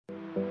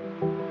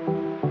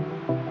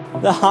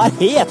Det er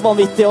helt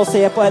vanvittig å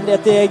se på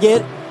Henriette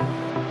Jæger.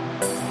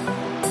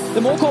 Det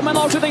må komme en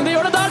avslutning, det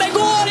gjør det der, det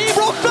går i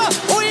blokka,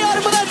 og i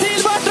armene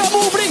til Bertram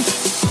Bobling.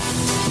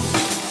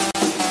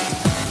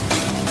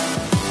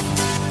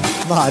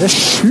 Nå er det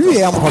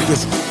 7-1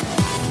 faktisk.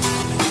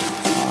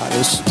 Det er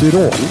jo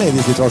strålende i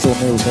de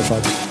situasjonene i Josef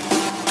her.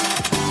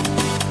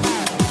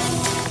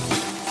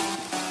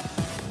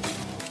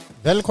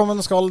 Velkommen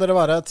skal dere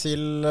være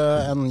til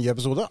en ny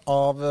episode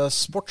av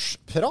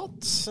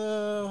Sportsprat.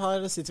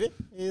 Her sitter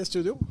vi i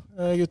studio,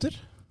 gutter.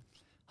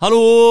 Hallo!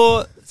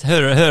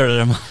 Hører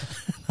dere meg?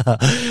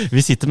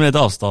 Vi sitter med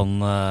litt avstand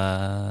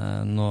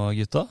nå,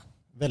 gutta.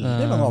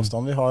 Veldig lang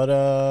avstand.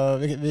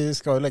 Vi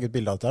skal jo legge et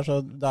bilde av dette her,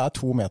 så det er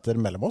 2 meter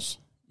mellom oss.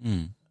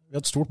 Vi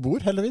har et stort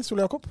bord, heldigvis,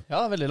 Ole Jakob.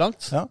 Ja, veldig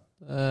langt. Ja.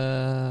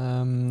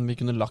 Vi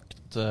kunne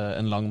lagt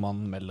en lang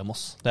mann mellom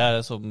oss. Det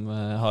er som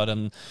har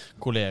en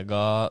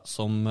kollega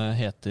som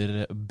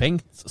heter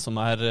Bengt, som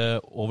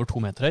er over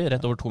 2 meter høy,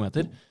 rett over 2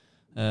 meter.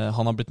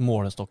 Han har blitt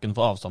målestokken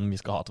for avstanden vi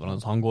skal ha til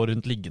hverandre, så han går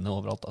rundt liggende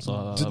overalt. Altså,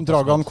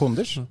 Dragan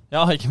Konders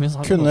ja, ikke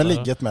minst. Kunne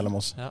ligget mellom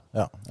oss. Ja.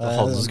 Ja.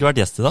 Han som skulle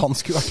vært gjest i dag. Han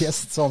skulle vært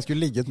gjest, så han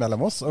skulle ligget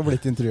mellom oss og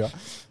blitt intervjuet.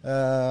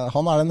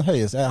 Han er den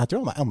høyeste, jeg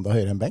tror han er enda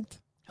høyere enn Bengt.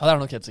 Ja, det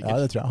er nok helt sikkert. Ja,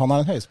 det tror jeg. Han er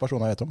den høyeste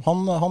personen jeg vet om.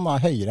 Han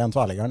er høyere enn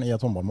tverrleggeren i et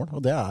håndballmål,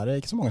 og det er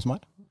ikke så mange som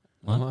er.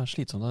 Han er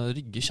slitsomt å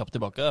rygge kjapt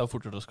tilbake, det er jo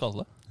fortere å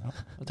skalle. Ja.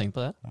 Jeg har tenkt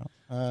på det. Ja.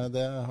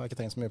 Det har jeg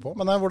ikke tenkt så mye på.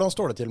 Men hvordan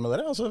står det til med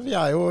dere? Altså, vi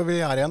er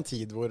i en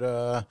tid hvor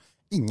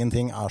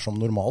ingenting er som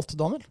normalt,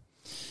 Daniel.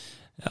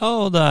 Ja,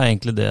 og det er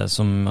egentlig det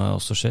som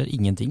også skjer.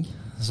 Ingenting.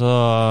 Så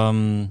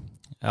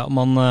ja,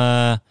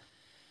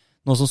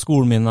 nå som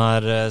skolen min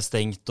er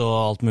stengt og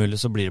alt mulig,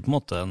 så blir det på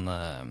en måte en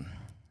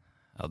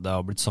ja, det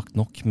har blitt sagt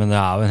nok, men det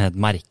er jo en helt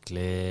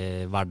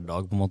merkelig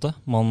hverdag på en måte.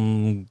 Man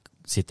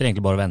sitter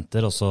egentlig bare og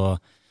venter, og så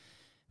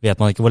vet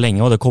man ikke hvor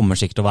lenge, og det kommer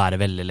sikkert til å være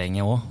veldig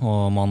lenge også,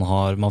 og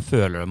man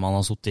føler man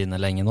har suttet inne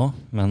lenge nå,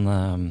 men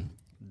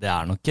det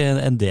er nok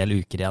en del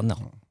uker igjen, ja.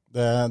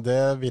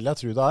 Det vil jeg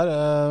tro det er.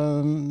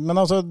 Men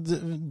altså,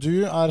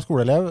 du er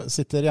skoleelev,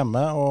 sitter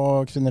hjemme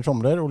og kvinner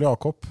tromler. Ole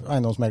Jakob,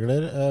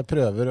 eiendomsmegler,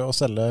 prøver å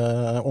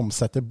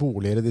omsette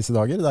boliger i disse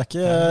dager. Det er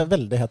ikke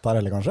veldig hett der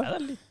heller, kanskje? Ja, det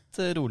er litt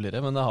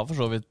roligere, men det har for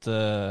så vidt,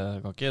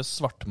 kan ikke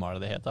svartmale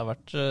det helt. Det har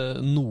vært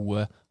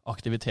noe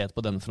aktivitet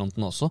på den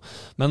fronten også.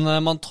 Men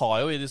man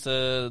tar jo i disse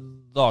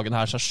dagene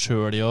her seg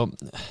selv i å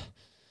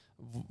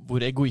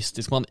hvor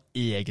egoistisk man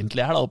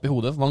egentlig er da oppe i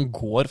hodet, for man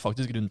går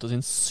faktisk rundt og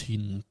synes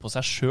synd på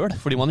seg selv,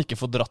 fordi man ikke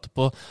får dratt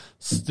på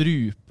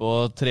strupe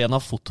og trena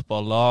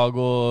fotballag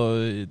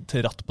og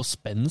dratt på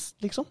spenst,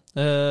 liksom.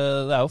 Det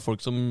er jo folk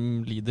som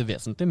lider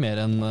vesentlig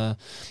mer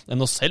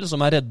enn oss selv,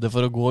 som er redde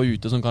for å gå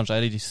ute, som kanskje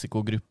er i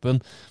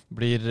risikogruppen.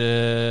 Blir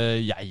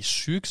jeg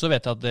syk, så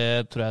vet jeg at det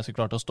tror jeg skal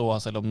klare å stå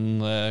av, selv om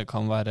det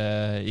kan være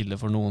ille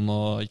for noen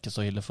og ikke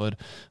så ille for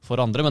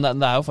andre. Men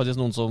det er jo faktisk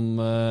noen som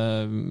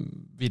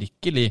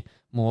virkelig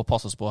må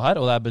passes på her,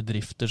 og det er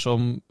bedrifter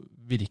som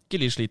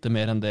virkelig sliter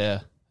mer enn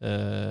det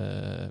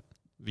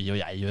vi og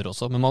jeg gjør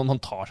også. Men man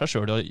tar seg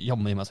selv og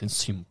jammer i meg sin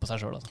synd på seg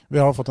selv. Altså. Vi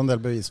har fått en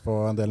del bevis på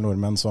en del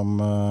nordmenn som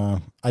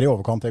er i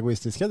overkant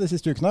egoistiske de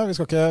siste ukene.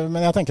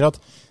 Men jeg tenker at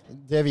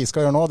det vi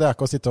skal gjøre nå, det er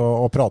ikke å sitte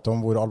og prate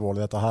om hvor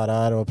alvorlig dette her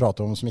er, og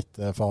prate om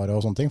smittefare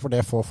og sånne ting, for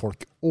det får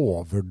folk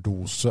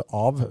overdose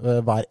av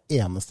hver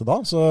eneste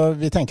dag. Så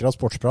vi tenker at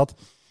Sportsprat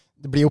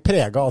det blir jo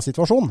preget av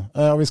situasjonen,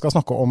 og vi skal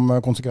snakke om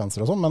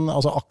konsekvenser og sånn, men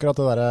altså akkurat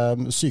det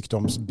der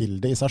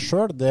sykdomsbildet i seg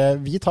selv,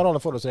 vi tar alle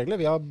forholdsregler,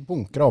 vi har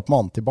bunkret opp med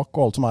antibac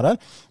og alt som er her,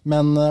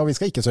 og vi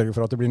skal ikke sørge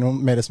for at det blir noe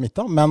mer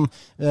smitta, men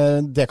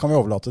det kan vi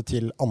overlate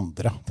til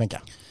andre, tenker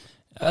jeg.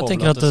 Jeg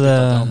tenker at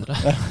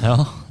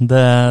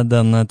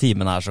den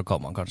timen her så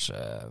kan man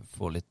kanskje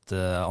få litt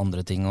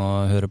andre ting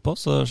å høre på,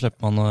 så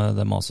slipper man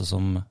det maset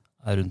som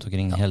er rundt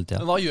omkring hele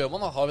tiden. Men hva gjør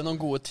man da? Har vi noen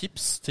gode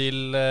tips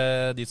til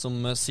de som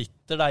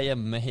sitter der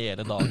hjemme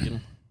hele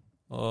dagen?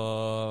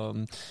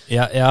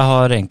 Jeg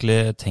har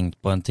egentlig tenkt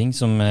på en ting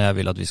som jeg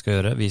vil at vi skal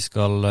gjøre.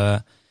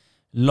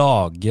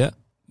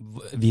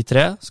 Vi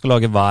tre skal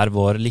lage hver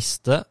vår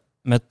liste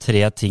med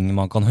 3 ting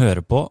man kan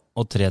høre på,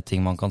 og 3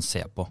 ting man kan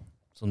se på,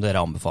 som dere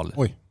anbefaler.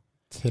 Oi,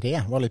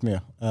 3 var litt mye.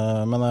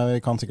 Men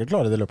vi kan sikkert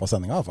klare det i løpet av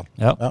sendingen i hvert fall.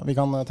 Ja, vi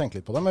kan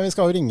tenke litt på det, men vi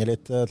skal jo ringe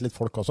litt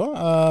folk også,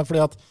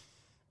 fordi at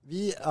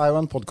vi er jo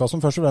en podcast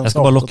som først og fremst... Jeg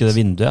skal bare lukke det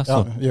vinduet.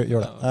 Ja,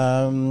 gjør det.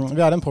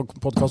 Vi er en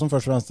podcast som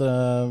først og fremst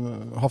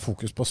har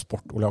fokus på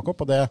sport, Ole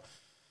Jakob, og det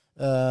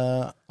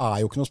er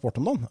jo ikke noe sport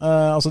om dagen.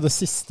 Altså det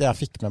siste jeg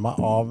fikk med meg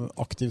av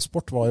aktiv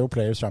sport var jo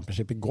Players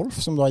Championship i golf,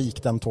 som da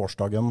gikk den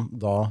torsdagen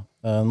da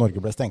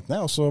Norge ble stengt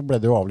ned, og så ble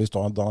det jo avlyst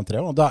dagen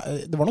 3. Og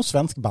det var noe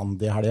svensk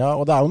bandy i helgen,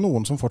 og det er jo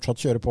noen som fortsatt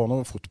kjører på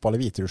noe fotball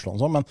i Hviterussland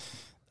og sånn, men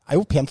det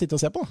er jo pent litt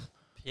å se på.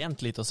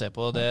 pent lite å se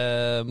på.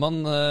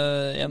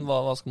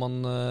 Hva skal man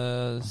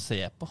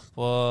se på?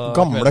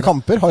 Gamle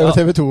kamper har jo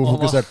TV 2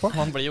 fokusert på.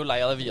 Man blir jo lei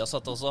av det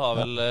Viasat også, har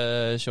vel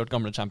kjørt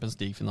gamle Champions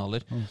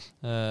League-finaler.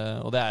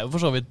 Og det er jo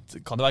for så vidt,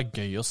 kan det være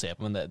gøy å se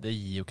på, men det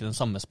gir jo ikke den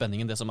samme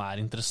spenningen. Det som er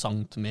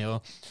interessant med å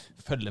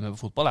følge med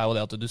på fotball, er jo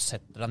det at du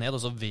setter deg ned,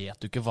 og så vet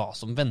du ikke hva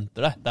som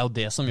venter deg. Det er jo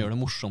det som gjør det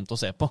morsomt å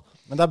se på.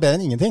 Men det er bedre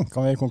enn ingenting,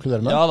 kan vi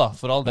konkludere med? Ja da,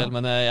 for all del,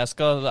 men jeg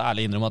skal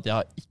ærlig innrømme at jeg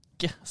har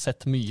ikke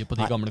sett mye på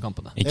de gamle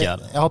kampene. Jeg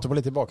har hatt det på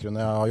litt i bakgrunnen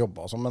jeg har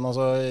jobbet sånn, men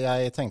altså,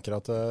 jeg tenker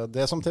at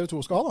det som TV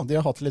 2 skal ha da, de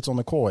har hatt litt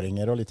sånne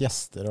kåringer og litt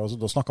gjester, og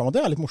da snakker man om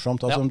det er litt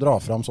morsomt, altså de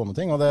drar fram sånne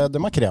ting, og de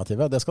er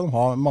kreative, det skal de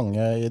ha mange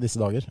i disse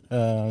dager.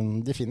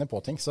 De finner på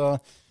ting, så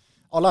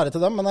all ære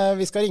til dem, men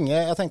vi skal ringe,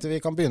 jeg tenkte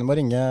vi kan begynne med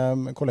å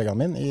ringe kollegaen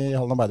min i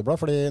Halden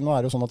Arbeiderblad, fordi nå er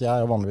det jo sånn at jeg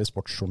er jo vanligvis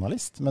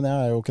sportsjournalist, men jeg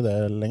er jo ikke det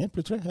lenger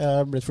plutselig.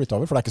 Jeg er blitt flyttet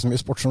over, for det er ikke så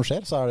mye sport som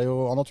skjer, så er det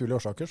jo av naturlige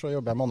årsaker, så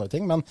jobber jeg med andre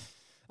ting, men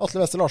Atle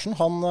Wester Larsen,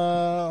 han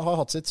har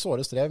hatt sitt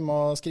såre strev med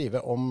å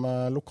skrive om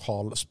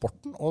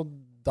lokalsporten, og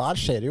der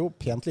skjer det jo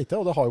pent lite,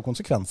 og det har jo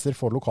konsekvenser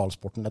for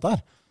lokalsporten dette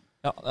her.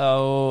 Ja, det er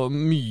jo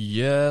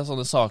mye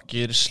sånne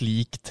saker,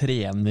 slik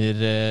trener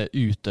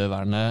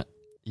utøverne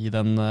i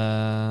den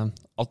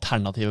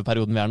alternative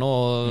perioden vi er nå,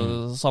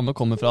 og samme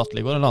kommer fra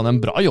Atle i går, han hadde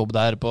en bra jobb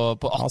der på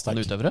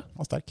 18 utøvere.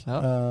 Han er sterk,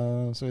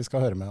 så vi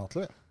skal høre med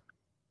Atle.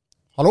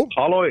 Hallo?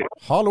 Halloi.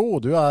 Hallo,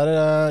 du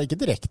er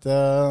ikke direkte,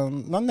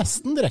 nei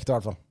nesten direkte i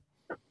hvert fall.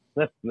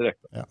 Nesten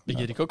direkte. Ja. Vi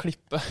gir ikke å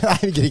klippe. Nei,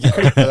 vi gir ikke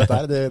å klippe dette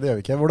her, det gjør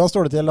vi ikke. Hvordan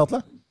står det til, Atle?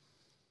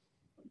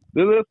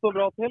 Det står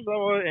bra til. Det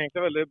var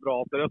egentlig veldig bra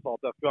at dere sa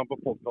at jeg skulle være med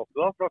på podcast i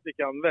dag, for da fikk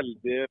jeg en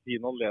veldig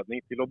fin anledning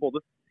til å både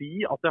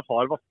si at jeg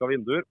har vasket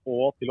vinduer,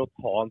 og til å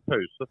ta en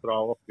pause fra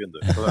å vaske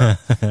vinduer.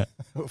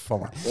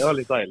 Så det var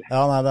litt deilig.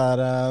 Ja, nei,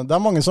 det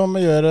er mange som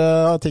gjør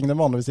ting de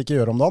vanligvis ikke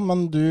gjør om dagen,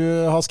 men du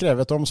har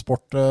skrevet om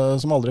sport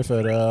som aldri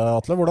før,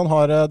 Atle. Hvordan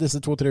har disse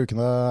 2-3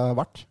 ukene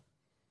vært?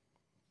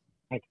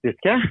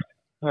 Hektiske.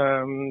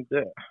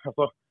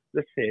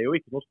 Det skjer jo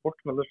ikke noe sport,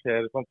 men det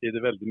skjer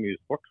samtidig veldig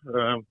mye sport.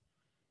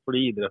 Fordi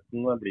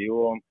idretten blir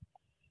jo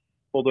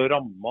både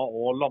rammet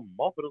og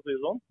lammet, for å si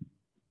det sånn.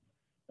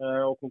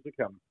 Og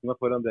konsekvensene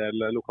for en del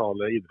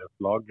lokale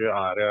idrettslag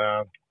er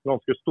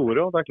ganske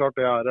store, og det er klart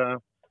det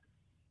er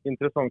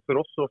interessant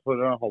for oss og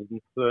for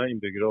Haldens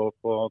innbyggere å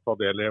få ta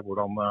del i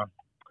hvordan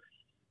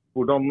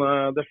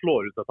det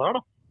slår ut dette her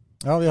da.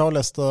 Ja, vi har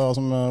lest,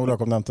 som Ole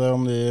Jakob nevnte,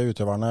 om de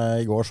utøverne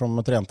i går som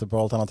trente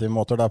på alternative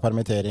måter. Det er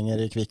permitteringer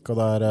i Kvikk, og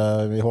det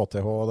er i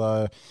HTH, og det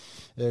er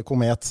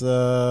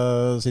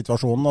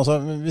Komet-situasjonen. Altså,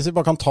 hvis vi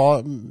bare kan ta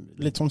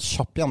litt sånn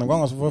kjapp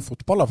gjennomgang altså for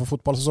fotball, for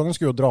fotballsesongen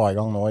skulle jo dra i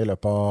gang nå i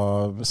løpet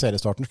av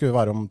seriestarten, skulle jo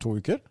være om 2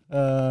 uker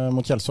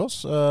mot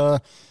Kjelsås.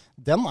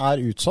 Den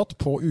er utsatt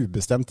på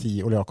ubestemt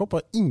tid, Ole Jakob,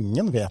 og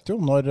ingen vet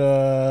jo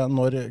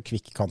når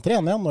Kvikk kan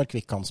trene igjen, når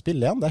Kvikk kan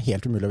spille igjen. Det er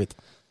helt umulig å vite.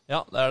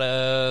 Ja, det er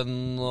det.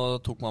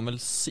 Nå tok man vel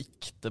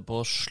sikte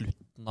på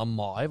slutten av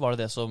mai, var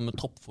det som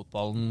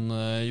toppfotballen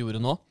gjorde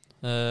nå.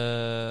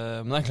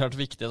 Men det er klart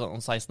viktig,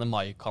 sånn 16.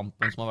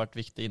 mai-kampen som har vært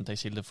viktig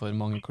inntektskilde for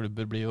mange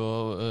klubber blir jo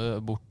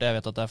borte. Jeg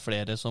vet at det er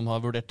flere som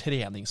har vurdert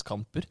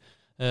treningskamper.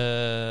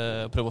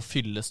 Prøve å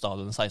fylle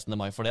stadion 16.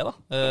 mai for det da.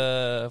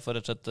 For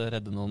rett og slett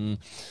redde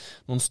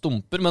noen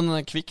stumper.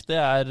 Men Kvikk, det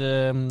er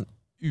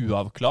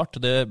uavklart.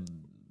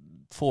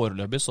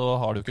 Foreløpig så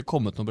har det jo ikke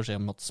kommet noen beskjed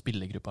om at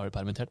spillergruppa er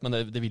permittert, men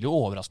det vil jo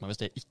overraske meg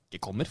hvis det ikke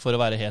kommer, for å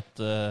være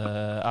helt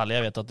ærlig.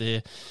 Jeg vet at de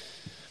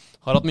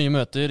har hatt mye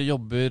møter,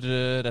 jobber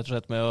rett og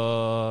slett med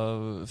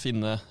å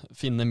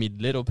finne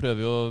midler, og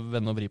prøver jo å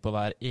vende og vri på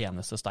hver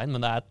eneste stein,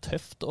 men det er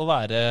tøft å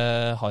være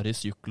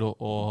Haris Juklo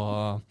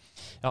og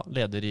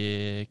leder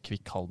i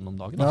Kvikk Halden om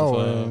dagen.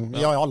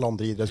 Ja, alle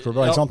andre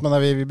idrettsklubber, ikke sant? Men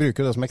vi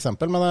bruker det som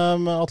eksempel.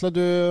 Men Atle,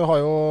 du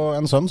har jo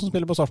en sønn som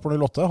spiller på Sarpsborg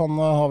 08. Han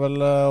har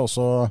vel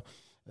også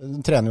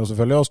trener jo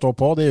selvfølgelig og står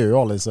på, det gjør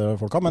jo alle disse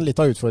folka, men litt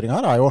av utfordringen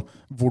her er jo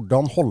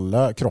hvordan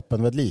holde kroppen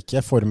ved like,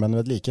 formen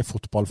ved like,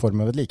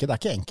 fotballformen ved like. Det er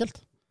ikke enkelt.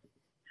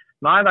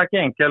 Nei, det er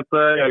ikke enkelt.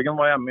 Jørgen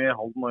var hjemme i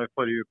Halden nå i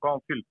forrige uke.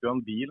 Han fylte jo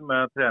en bil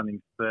med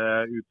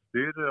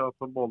treningsutstyr,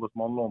 altså både som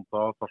han lånte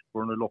av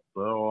Sarpsborg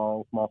 08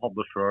 og som han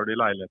hadde selv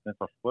i leiligheten i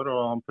Sarpsborg.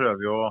 Og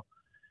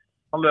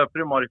han løper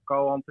i marka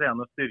og han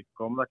trener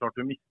styrke, men det er klart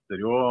du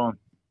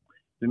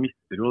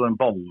mister jo den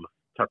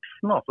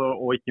balltouchen, altså,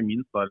 og ikke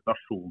minst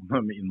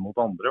relasjonen inn mot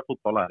andre.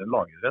 Fotball er en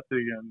lagidrett.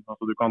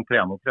 Du kan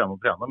trene og trene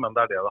og trene, men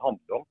det er det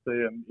handler om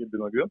i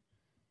bunn og grunn.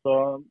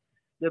 Så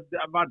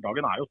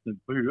hverdagen er jo snudd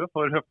på huet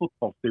for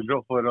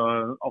fotballspillere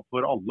og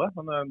for alle,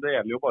 men det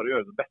gjelder jo bare å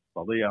gjøre det beste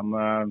av det i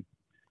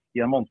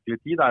en vanskelig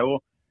tid.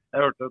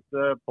 Jeg hørte et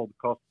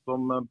podcast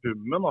som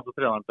Bummen, altså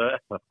treneren til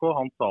SFK,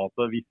 han sa at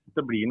hvis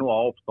det blir noe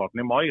av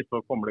oppstarten i mai,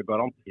 så kommer det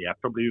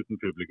garantert å bli uten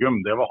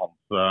publikum. Det var hans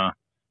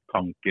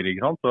tanker,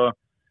 ikke sant? Så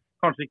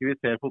kanskje ikke vi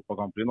ser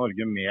fotballkamper i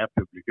Norge med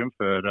publikum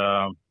før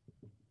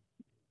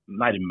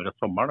nærmere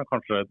sommeren,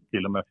 kanskje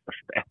til og med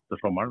først etter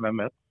sommeren,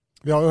 hvem vet?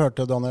 Vi har jo hørt,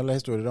 Daniel,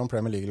 historier om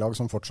Premier League-lag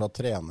som fortsatt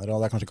trener, og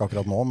det er kanskje ikke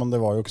akkurat nå, men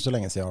det var jo ikke så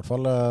lenge siden i hvert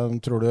fall.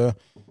 Tror du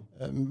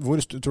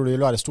det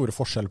vil være store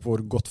forskjell på hvor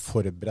godt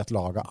forberedt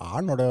laget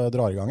er når det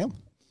drar i gang igjen?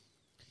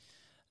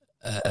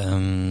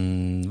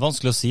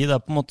 Vanskelig å si. Det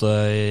på en måte,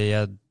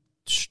 jeg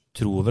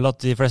tror vel at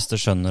de fleste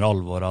skjønner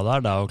alvoret der.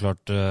 Det jo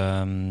klart,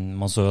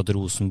 man så jo at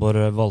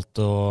Rosenborg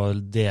valgte å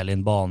dele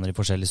inn baner i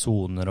forskjellige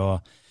zoner, og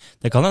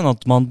det kan hende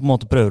at man på en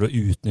måte prøver å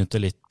utnytte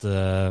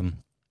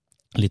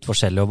litt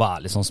forskjellig og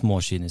være litt sånn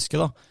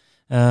småkyniske da.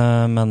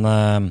 Men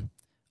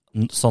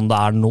sånn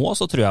det nå,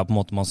 så tror jeg på en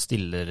måte man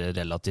stiller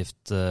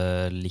relativt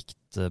likt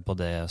på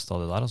det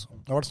stadiet der. Altså.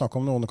 Det har vært snakk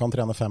om noen kan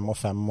trene 5 og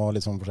 5 og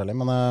litt sånn forskjellig,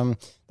 men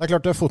det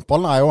klart,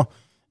 fotballen jo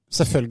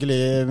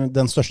selvfølgelig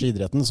den største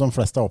idretten som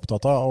flest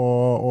opptatt av,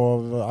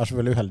 og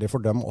selvfølgelig uheldig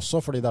for dem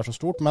også, fordi det så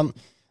stort, men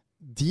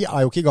de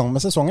jo ikke i gang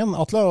med sesongen,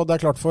 Atle, og det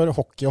klart for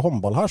hockey og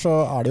håndball her, så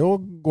det jo,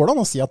 går det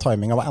an å si at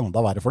timingen var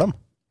enda verre for dem?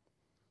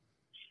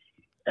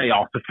 Ja,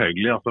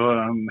 selvfølgelig. Altså,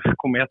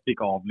 Komet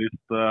fikk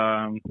avlyst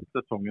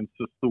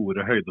sesongens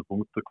store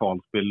høydepunkt,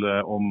 kvalspill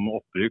om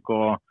opprykk,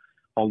 og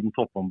Halden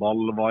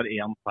topphåndball var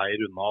 1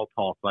 seier unna å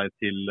ta seg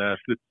til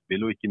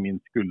sluttspill, og ikke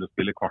minst skulle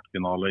spille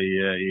kvartfinale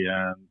i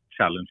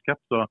Challenge Cup.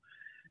 Så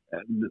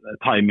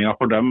timingen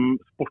for dem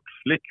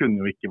sportslig kunne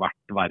jo ikke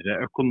vært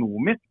verre.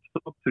 Økonomisk så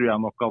tror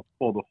jeg nok at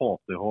både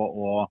HTH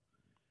og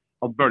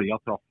at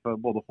Bølja traff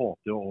både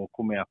HTH og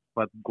Komet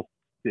på et godt,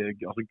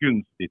 altså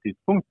gunstig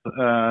tidspunkt,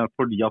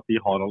 fordi at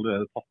de har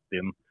allerede tatt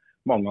inn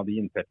mange av de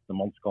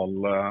inntektene man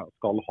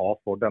skal ha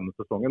for denne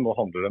sesongen. Nå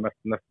handler det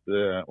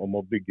nesten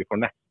om å bygge for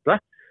neste.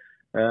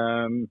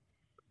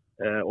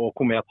 Og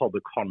Komet hadde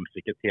kanskje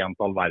ikke tjent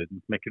all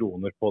verdens med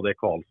kroner på det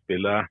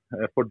kvalspillet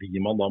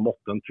fordi man da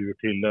måtte en tur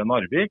til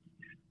Narvik.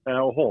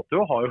 Og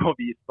HTH har jo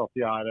vist at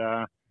de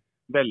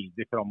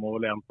veldig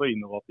fremoverlent og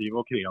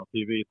innovative og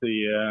kreative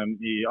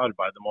i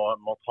arbeidet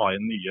med å ta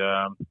inn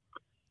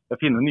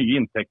finne nye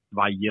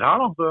inntektsveier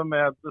her da,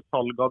 med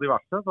salg av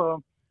diverse. Så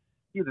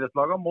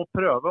idrettslagene må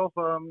prøve, og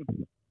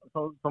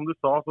som du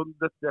sa,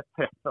 det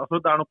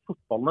nok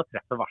fotballene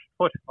treffer verst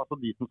for. Altså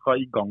de som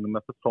skal i gang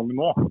med sesong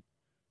nå.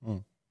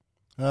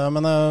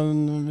 Men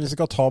hvis vi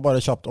skal ta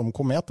bare kjapt om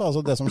Komet, da,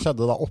 altså det som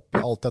skjedde da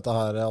oppi alt dette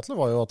her, Atle,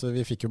 var jo at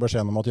vi fikk jo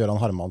beskjed om at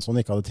Gøran Hermansson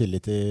ikke hadde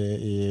tillit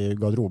i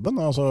garderoben,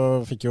 og så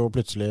fikk jo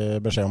plutselig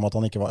beskjed om at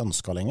han ikke var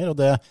ønsket lenger,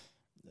 og det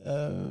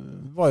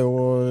var jo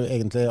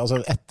egentlig, altså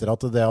etter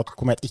at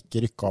Komet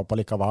ikke rykket opp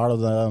allikevel,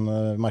 og det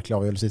en merkelig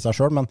avgjørelse i seg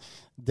selv, men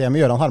det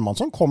med Gøran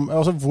Hermansson kom,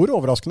 altså hvor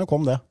overraskende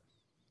kom det?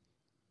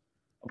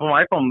 For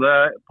meg kom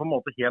det på en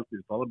måte helt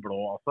ut av det blå.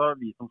 Altså,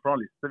 vi som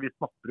journalister, vi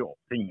snapper jo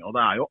opp ting. Og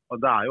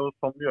det jo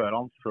som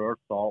Gøran selv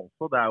sa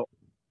også, det jo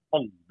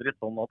aldri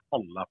sånn at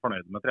alle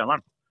fornøyde med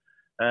treneren.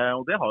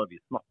 Og det har jo vi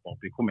snappet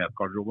opp i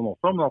Komet-garderoben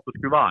også, men at det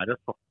skulle være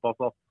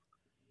såpass at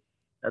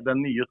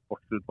den nye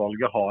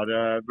sportsutvalget har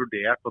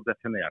vurdert og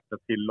definert det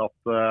til at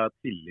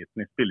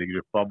tilliten i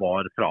spillergruppa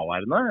var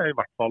fraværende. I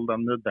hvert fall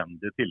den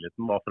nødvendige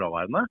tilliten var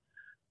fraværende.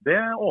 Det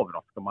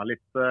overrasker meg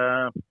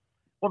litt.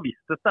 Og hvis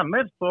det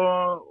stemmer,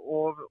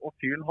 og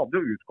fyren hadde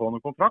jo utgående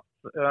kontrakt,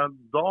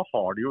 da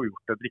har de jo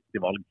gjort et riktig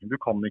valg. Du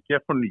kan ikke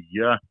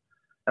fornye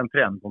en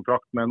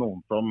trenerkontrakt med noen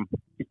som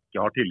ikke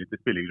har tillit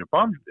til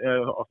spillergruppa.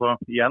 Altså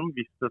igjen,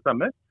 hvis det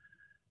stemmer.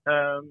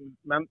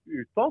 Men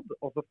utad,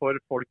 altså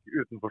for folk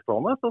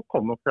utenforstående, så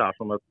kom nok det her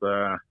som et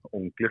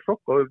ordentlig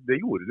sjokk. Og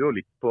det gjorde det jo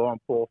litt på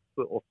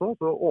oss også.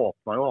 Så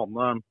åpnet jo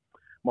han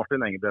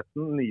Martin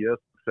Engebretsen, nye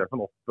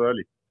sjefen, opp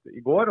litt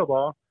i går, og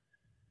da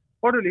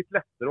var det litt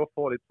lettere å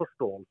få litt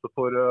forståelse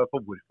for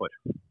hvorfor.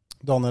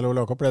 Daniel og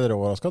Jakob, ble dere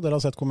overrasket? Dere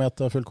har sett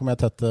full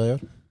Komet tett i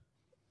år?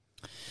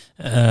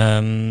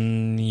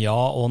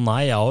 Ja og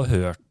nei. Jeg har jo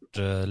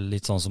hørt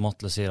litt sånn som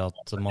Atle sier,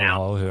 at man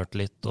har jo hørt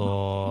litt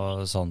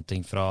og sånne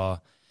ting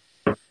fra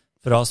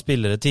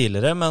spillere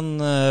tidligere, men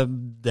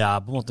det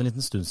på en måte en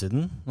liten stund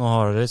siden. Nå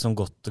har det liksom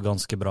gått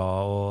ganske bra,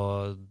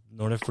 og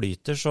når det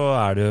flyter, så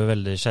det jo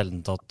veldig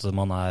sjeldent at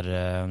man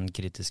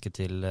kritiske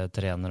til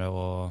trenere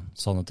og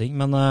sånne ting,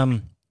 men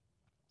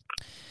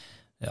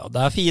ja,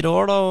 det 4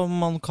 år da, og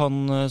man kan,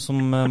 som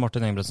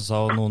Martin Engebretsen sa,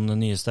 og noen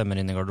nye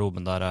stemmer inn i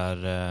garderoben der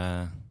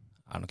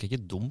nok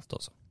ikke dumt,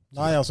 altså.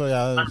 Nei, altså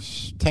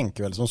jeg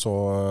tenker vel som så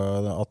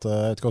at,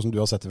 jeg vet ikke hvordan du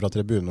har sett det fra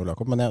tribunen,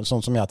 Jakob, men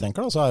sånn som jeg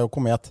tenker da, så jo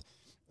Komet,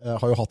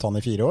 har jo hatt han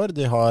i 4 år,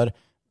 de har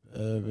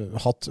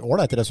hatt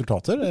ålreite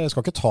resultater, jeg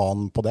skal ikke ta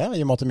han på det,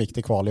 i og med at de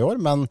gikk til kval i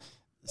år, men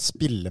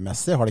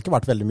spillemessig har det ikke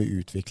vært veldig mye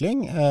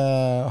utvikling.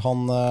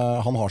 Han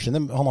har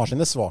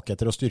sine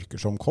svakheter og styrker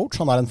som coach.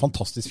 Han en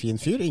fantastisk fin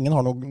fyr. Ingen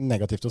har noe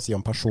negativt å si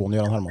om personen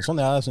Gøran Hermansson.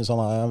 Jeg synes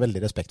han en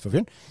veldig respekt for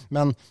fyren.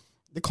 Men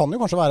det kan jo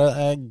kanskje være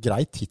et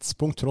greit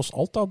tidspunkt tross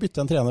alt da, å bytte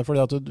en trener,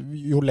 fordi at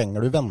jo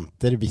lenger du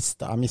venter hvis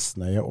det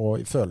misnøye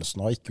og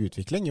følelsen av ikke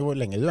utvikling, jo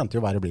lenger du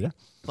venter, jo verre blir det.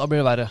 Da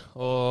blir det verre,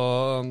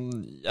 og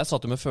jeg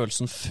satt jo med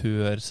følelsen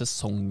før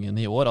sesongen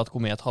i år at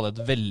Komet hadde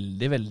et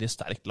veldig, veldig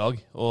sterkt lag,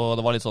 og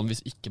det var litt sånn,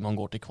 hvis ikke man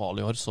går til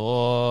kval i år, så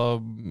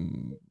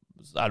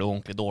det jo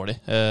ordentlig dårlig,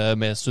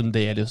 med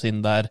Sundelius inn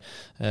der,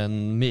 en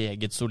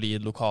meget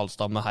solid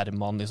lokalstamme,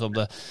 Herman liksom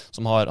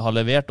som har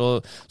levert,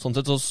 og sånn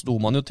sett så sto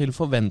man jo til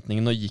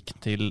forventningen og gikk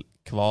til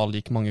kval,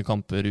 gikk mange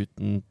kamper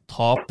uten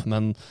tap,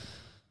 men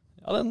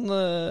Ja, den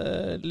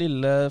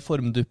lille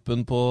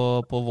formduppen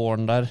på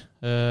våren der,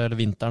 eller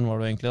vinteren var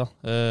det jo egentlig da,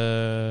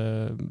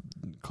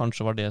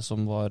 kanskje var det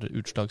som var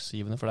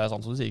utslagsgivende, for det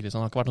sant som du sier,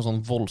 Kristian, det har ikke vært noen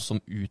sånn voldsom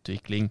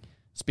utvikling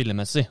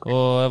spillemessig,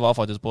 og jeg var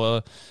faktisk på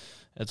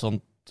et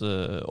sånt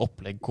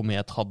opplegg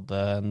Komet hadde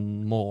en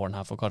morgen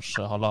her for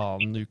kanskje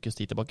 1,5 ukes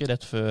tid tilbake,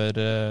 rett før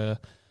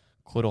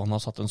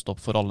Korona satte en stopp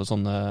for alle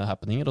sånne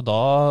happeninger, og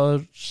da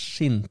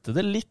skinte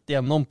det litt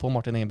gjennom på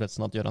Martin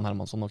Engebretsen at Gøran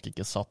Hermansson nok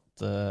ikke satt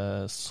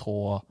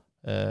så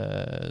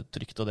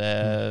trygt, og det,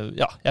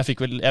 ja, jeg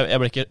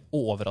ble ikke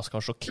overrasket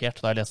og sjokkert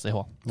da jeg leste det i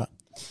HA. Nei.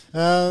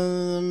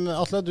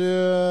 Atle,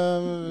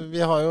 vi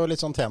har jo litt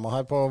sånn tema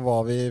her på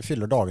hva vi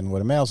fyller dagene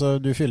våre med.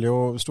 Altså, du fyller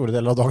jo store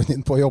deler av dagen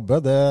din på å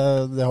jobbe,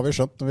 det har vi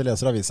skjønt når vi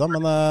leser avisa,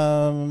 men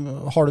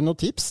har du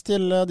noen tips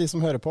til de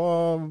som hører på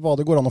hva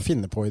det går an å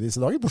finne på i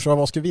disse dager? Bortsett fra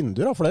å vaske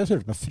vinduer, for det er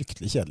jo med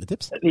fryktelig kjedelig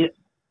tips.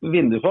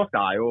 Vindusvask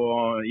er jo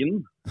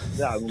inn,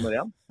 det er jo nummer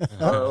 1.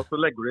 Og så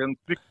legger du inn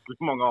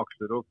fryktelig mange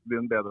aksjer hos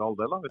din bedre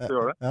halvdel, hvis du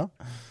gjør det. Ja.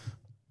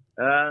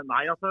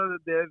 Nei, altså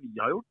det vi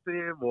har gjort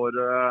i vår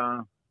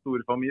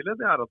store familie,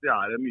 det er at vi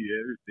er mye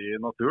ute i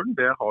naturen.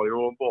 Det har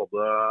jo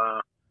både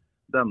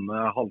denne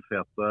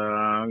halvfete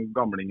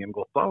gamlingen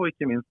godt av, og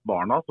ikke minst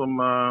barna som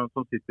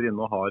sitter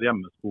inne og har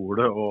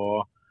hjemmeskole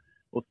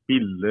og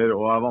spiller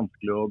og er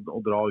vanskelig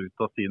å dra ut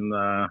av sin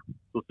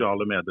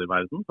sosiale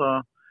medieverden. Så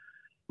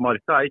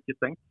marka er ikke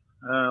stengt,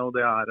 og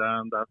det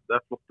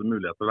er flotte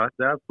muligheter der.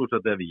 Det er stort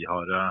sett det vi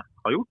har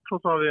gjort, og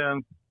så har vi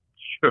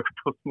kjørt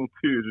oss noen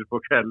turer på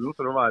kvelden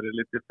for å være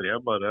litt i fred,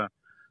 bare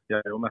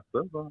jeg og Mette.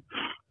 Så,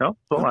 ja,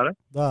 sånn er det.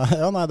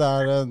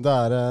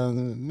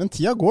 Men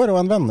tida går, og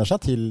en venner seg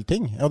til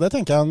ting. Og det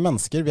tenker jeg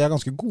mennesker, vi er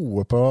ganske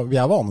gode på, vi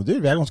er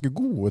vanedyr, vi er ganske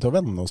gode til å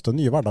venne oss til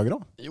nye hverdager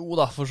også. Jo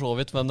da, for så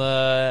vidt, men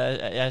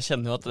jeg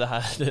kjenner jo at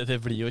det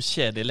blir jo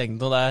kjedelig i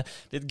lengden, og det er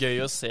litt gøy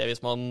å se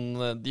hvis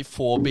de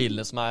få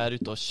bilene som er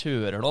ute og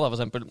kjører nå, da, for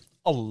eksempel,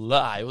 alle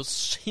er jo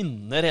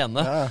skinnende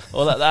rene,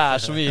 og det er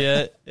så mye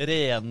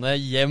rene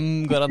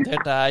hjem,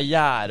 garantert, det er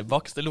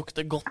gjærbakst, det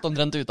lukter godt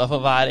omtrent utenfor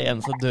hver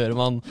eneste dør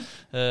man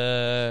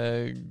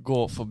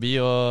går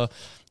forbi, og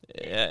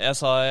jeg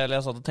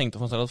tenkte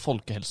for meg selv at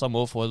folkehelsa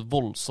må få et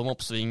voldsom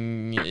oppsving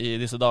i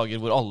disse dager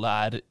hvor alle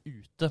er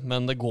ute,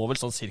 men det går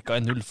vel sånn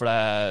cirka i null, for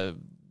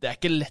det er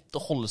ikke lett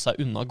å holde seg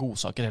unna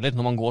godsaker heller,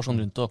 når man går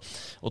sånn rundt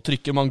og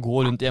trykker, man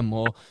går rundt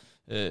hjemme og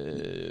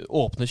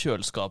åpner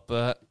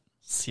kjøleskapet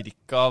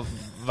cirka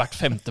hvert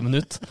 5.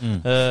 minutt.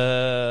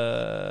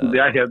 Det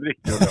er helt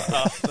riktig.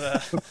 Ja,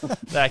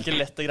 det er ikke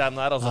lett det greiene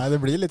her, altså. Nei, det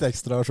blir litt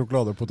ekstra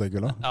sjokolade på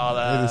potetgull i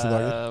disse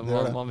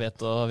dager. Man vet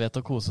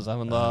å kose seg,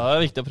 men da er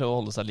det viktig å prøve å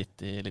holde seg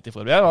litt i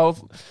form. Jeg var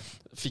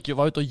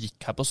ute og gikk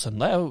her på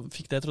søndag,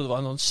 jeg trodde det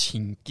var en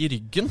kink i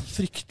ryggen,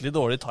 fryktelig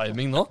dårlig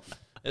timing nå,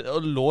 og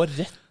lå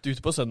rett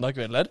ut på søndag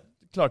kveld her.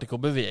 Klarte ikke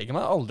å bevege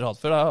meg, aldri hatt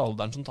før, det er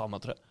alderen som tar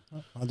meg, tror jeg.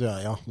 Du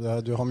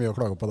har mye å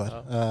klage på der.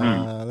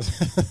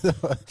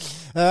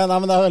 Nei,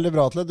 men det er veldig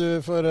bra til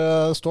du får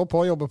stå på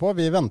og jobbe på.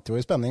 Vi venter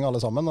jo i spenning alle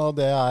sammen, og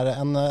det er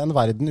en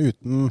verden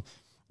uten...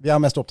 Vi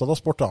er mest opptatt av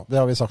sport da, det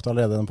har vi sagt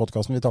allerede i den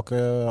podcasten. Vi tar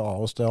ikke av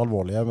oss det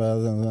alvorlige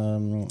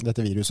med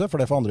dette viruset, for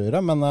det får andre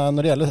gjøre. Men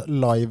når det gjelder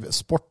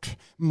livesport,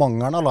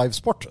 mangelen av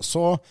livesport,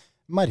 så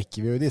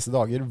merker vi jo i disse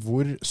dager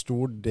hvor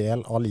stor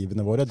del av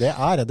livene våre det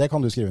er. Det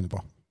kan du skrive under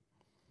på.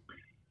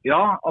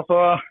 Ja,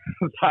 altså,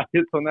 det er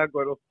litt sånn jeg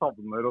går og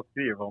savner å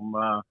skrive om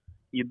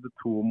ID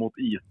 2 mot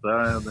ISE,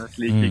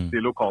 slik gikk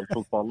det i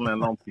lokalfotballen en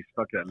eller annen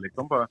tirsdag kveld,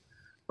 liksom.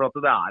 For at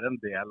det er en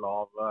del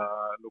av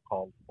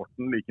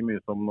lokalsporten, like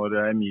mye som når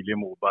Emilie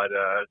Moberg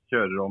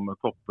kjører om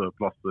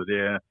topplasser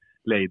i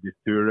Ladies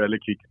Tour, eller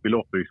Kvikkspill,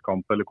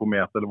 opprykkskamp, eller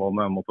Komet, eller hva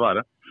det måtte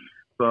være.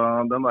 Så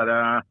den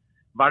der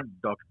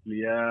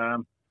hverdagslige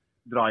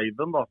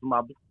driven da, som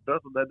er borte,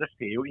 så det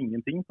skjer jo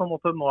ingenting på en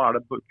måte. Nå er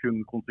det kun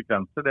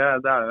konsekvenser. Det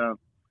er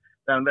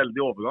en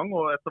veldig overgang,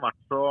 og etter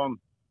hvert så,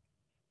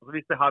 altså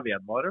hvis det her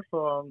vedvarer,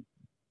 så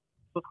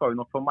skal vi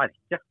nok få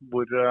merke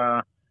hvor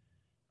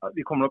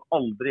vi kommer nok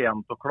aldri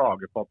igjen til å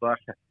klage på at det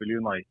er Sheffield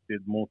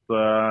United mot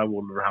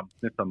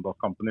Wolverhampton i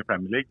søndagskampen i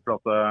Premier League, for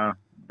at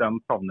den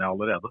savner jeg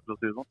allerede, for å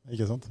si det sånn.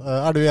 Ikke sant?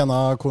 Er du en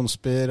av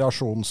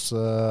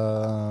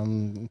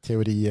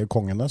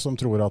konspirasjonsteorikongene som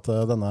tror at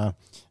denne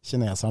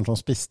kineseren som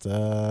spiste...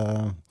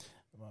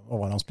 Hva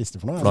var det han spiste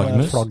for noe?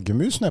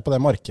 Flaggermus nede på det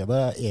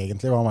markedet.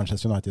 Egentlig var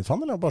Manchester United-fan,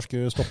 eller bare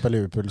skulle stoppe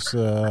Liverpools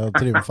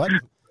triumferd?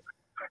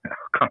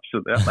 Kanskje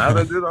det. Nei,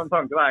 men den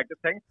tanken har jeg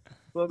ikke tenkt.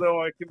 Så det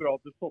var ikke bra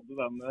at du sådde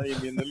den i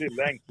min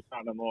lille enkle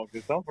hjerne nå,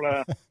 Kristian. For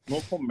nå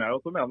kommer jeg jo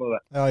til å mene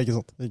det. Ja, ikke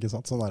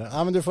sant. Sånn er det.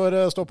 Nei, men du får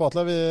stå på,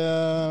 Atle. Vi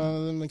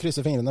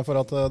krysser fingrene for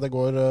at det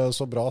går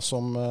så bra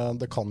som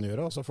det kan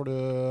gjøre, og så får du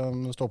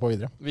stå på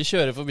videre. Vi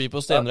kjører forbi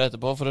på Stenere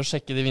etterpå for å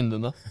sjekke de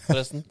vinduene,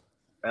 forresten.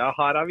 Ja,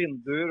 her er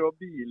vinduer og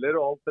biler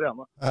og alt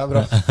rene. Ja,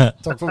 bra.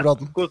 Takk for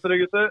praten. Kos dere,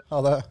 gutter. Ha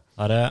det.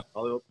 Ha det. Ha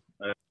det godt.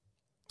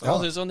 Ja,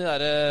 synes om de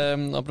der,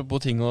 apropos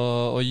ting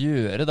å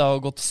gjøre, det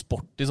har gått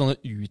sport i sånne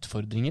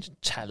utfordringer,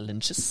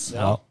 challenges.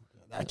 Ja.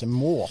 Det er ikke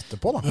måte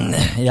på, da.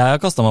 Jeg har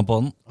kastet meg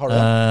på den. Har du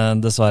det?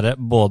 Dessverre.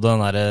 Både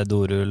den der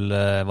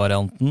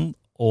dorull-varianten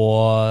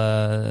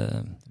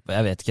og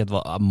jeg vet ikke,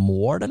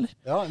 mål, eller?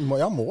 Ja,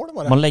 mål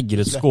bare. Man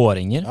legger ut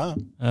skåringer. Ja.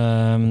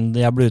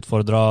 Jeg ble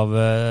utfordret av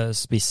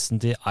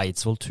spissen til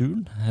Eidsvoll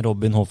Turn,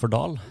 Robin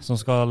Hofferdal, som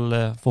skal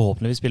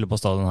forhåpentligvis spille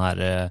på stadion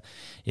her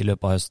i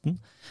løpet av høsten.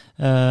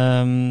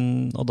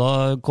 Og da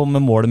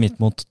kommer målet mitt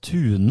mot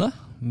Tune.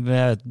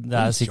 Det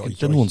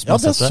sikkert noen som har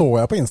sett det. Ja, det så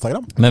jeg på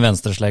Instagram. Med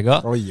venstreslegga.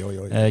 Oi.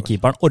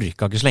 Keeperen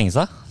orka ikke slenge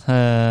seg.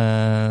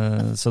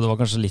 Så det var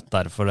kanskje litt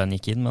derfor den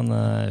gikk inn, men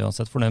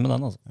uansett fornøyd med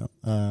den. Altså. Ja.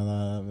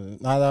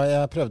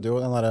 Jeg prøvde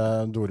jo den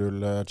der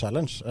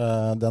dorull-challenge.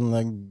 Den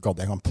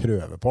gadd jeg kan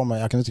prøve på,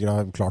 men jeg kunne sikkert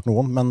ha klart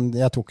noen. Men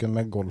jeg tok den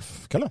med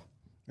golfkølle.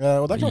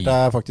 Og der klarte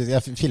jeg faktisk,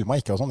 jeg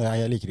filmet ikke og sånn,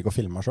 jeg liker ikke å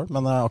filme meg selv,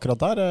 men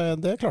akkurat der,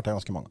 det klarte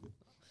jeg ganske mange.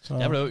 Så.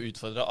 Jeg ble jo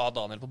utfordret av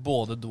Daniel på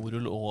både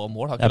dorull og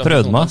mål. Jeg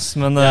prøvde meg,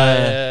 men...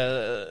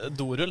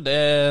 Dorull,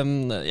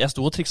 jeg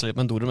sto og trikset litt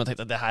med en dorull, men jeg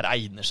tenkte at det her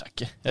egner seg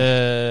ikke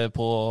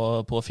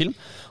på film.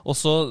 Og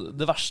så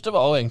det verste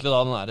var jo egentlig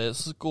da den der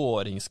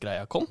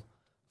skåringsgreia kom.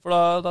 For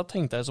da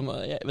tenkte jeg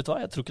vet du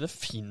hva, jeg tror ikke det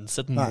finnes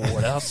et mål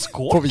jeg har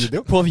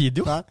skåret på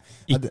video. Nei.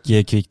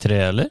 Ikke Kvikk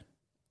 3, eller?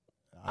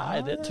 Nei,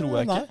 det tror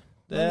jeg ikke.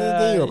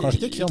 Det gjør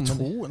kanskje ikke Kvikk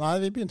 2. Nei,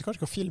 vi begynte kanskje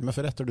ikke å filme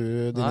før etter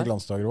dine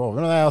glansdager var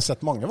over. Men jeg har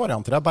sett mange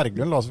varianter.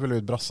 Berglund la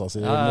selvfølgelig ut brassa si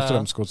mot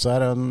Strømsgods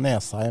her.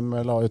 Nesheim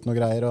la ut noe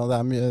greier. Og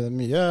det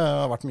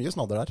har vært mye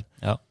snadder der.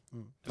 Ja.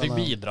 Jeg fikk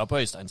bidra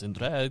på Øystein sin,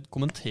 tror jeg. Jeg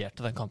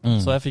kommenterte den kampen.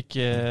 Så jeg fikk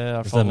i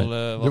hvert fall...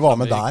 Du var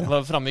med der.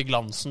 Var fremme i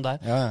glansen der.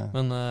 Ja.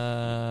 Men...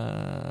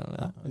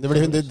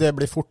 Det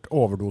blir fort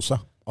overdose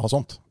av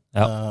sånt.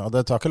 Ja. Og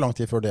det tar ikke lang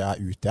tid før det er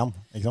ut igjen,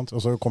 ikke sant?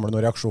 Og så kommer det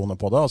noen reaksjoner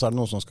på det, og så er det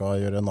noen som skal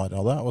gjøre narr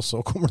av det, og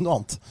så kommer det noe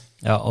annet.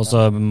 Ja, og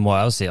så må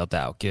jeg jo si at jeg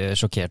er jo ikke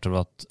sjokkert over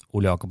at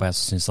Ole Jakob og jeg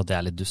synes at det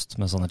er litt dust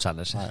med sånne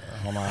challenger.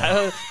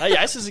 Nei,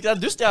 jeg synes ikke det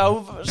er dust. Jeg har jo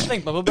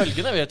slengt meg på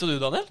bølgen, jeg vet jo du,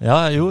 Daniel. Ja,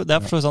 jo, det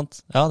er for så sant.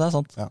 Ja, det er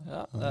sant. Ja,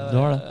 du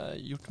har det.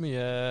 Gjort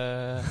mye...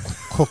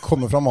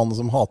 Kommer fra mannen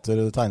som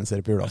hater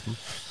tegneserier på julaften.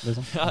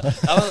 Liksom.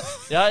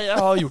 Jeg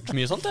har gjort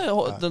mye sånt.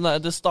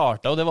 Det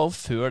startet, og det var jo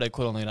før det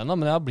koronagreiene,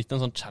 men jeg har blitt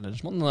en sånn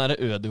challenge-mann. Den der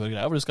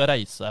Ødegård-greia, hvor du skal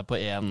reise deg på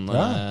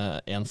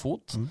en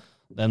fot.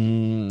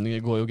 Den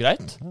går jo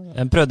greit.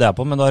 Den prøvde jeg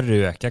på, men da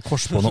røk jeg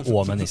korsbåndet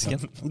og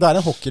menisken. Det er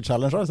en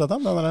hockey-challenge, har du sett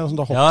den? Den er sånn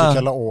da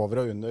hockeykjella over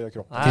og under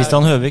kroppen.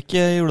 Christian Høvik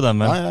gjorde den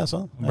med. Ja, jeg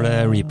så. Ble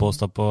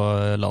repostet på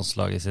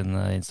landslaget sin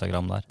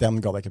Instagram der. Den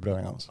gadd jeg ikke prøve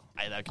engang. Altså.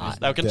 Nei, det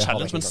er jo ikke en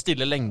challenge, men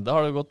stille lengde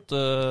har det gått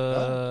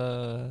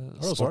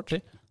sport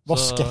i.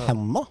 Vaske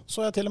hendene,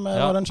 så jeg til og med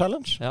var en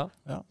challenge. Ja.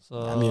 Så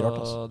det er mye rart,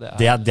 altså.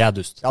 Det er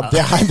dust. Ja,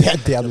 det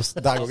er dust.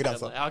 Der går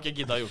grensa. Jeg har ikke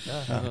giddet å gjort det.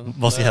 Ja.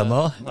 Vaske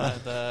hendene,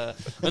 da?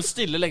 Men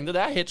stille lengde,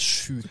 det er helt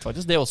sjukt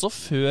faktisk. Det er også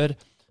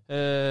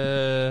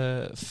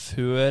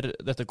før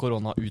dette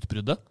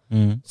koronautbruddet,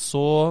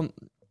 så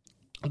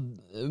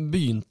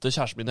begynte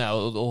kjæresten min og jeg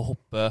å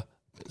hoppe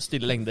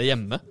stille lengde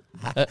hjemme.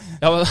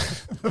 Ja, men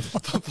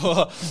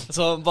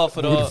så bare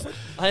for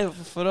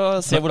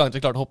å se hvor langt vi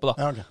klarte å hoppe da.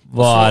 Ja, okay.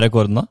 Hva er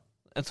rekorden da?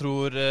 Jeg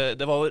tror,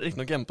 det var jo riktig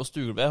nok hjemme på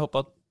Stugleby. Jeg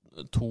hoppet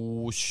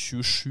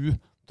 2,27,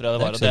 tror jeg det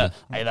var.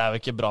 Nei, det er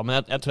jo ikke bra, men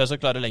jeg tror jeg skal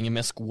klare lenger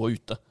med sko og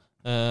ute.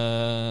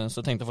 Så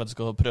jeg tenkte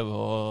faktisk å prøve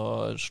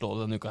å slå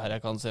det denne uka her.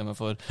 Jeg kan se om jeg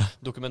får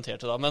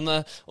dokumentert det da. Men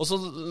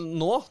også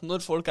nå,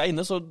 når folk er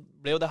inne, så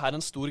ble jo det her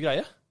en stor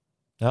greie.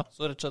 Ja.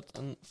 Så rett og slett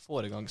en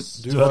foregangs...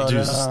 Det var du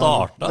som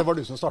startet? Det var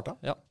du som startet?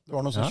 Ja. Det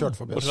var noen som kjørte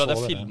forbi. Bortsett fra at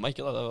jeg filmet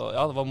ikke da.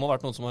 Det må ha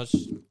vært noen som har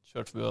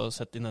kjørt forbi og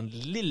sett inn den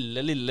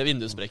lille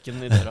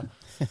vindussprekken i døra.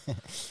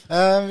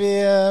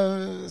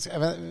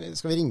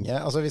 Skal vi ringe?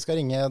 Altså, vi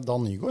skal ringe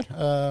Dan Nygaard,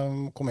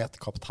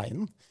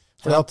 kometkapteinen.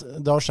 Fordi at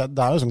det har skjedd,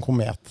 det er jo sånn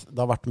komet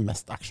det har vært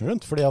mest action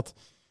rundt, fordi at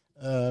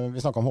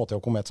vi snakket om HT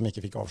og Komet som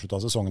ikke fikk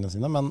avsluttet sesongene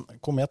sine, men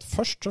Komet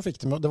først så fikk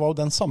de med, det var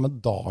jo den samme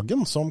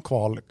dagen som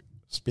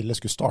kvalspillet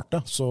skulle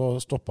starte, så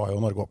stoppet jo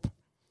Norge opp.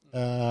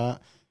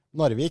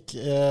 Narvik,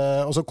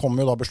 og så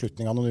kom jo da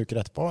beslutningen noen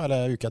uker etterpå,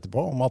 eller uke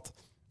etterpå, om at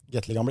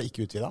Gateligaen ble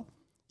ikke utvidet.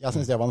 Jeg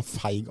synes det var en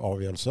feig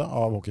avgjørelse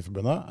av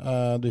Hockeyforbundet.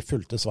 De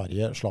fulgte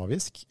Sverige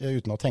slavisk,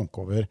 uten å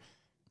tenke over...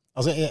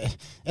 Altså,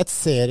 et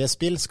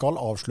seriespill skal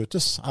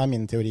avsluttes, er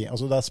min teori.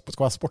 Altså, det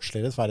skal være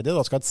sportslig rettferdig,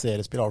 da skal et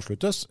seriespill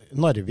avsluttes.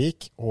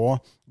 Narvik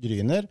og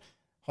Gryner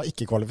har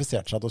ikke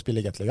kvalifisert seg til å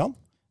spille Gateligaen.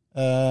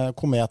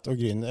 Komet og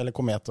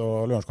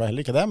Lørenskog har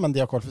heller ikke det, men de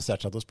har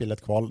kvalifisert seg til å spille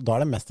et kval. Da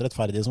er det mest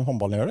rettferdige som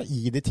håndballen gjør det,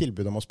 gi de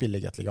tilbud om å spille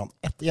Gateligaen.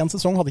 I en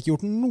sesong hadde ikke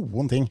gjort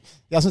noen ting.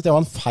 Jeg synes det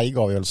var en feig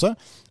avgjørelse,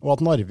 og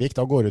at Narvik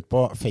da går ut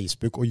på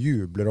Facebook og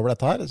jubler over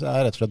dette her, så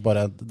er rett og slett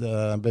bare et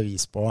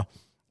bevis på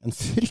en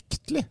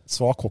fryktelig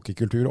svak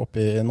hockeykultur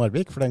oppe i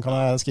Narvik, for den kan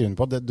jeg skrive under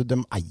på. De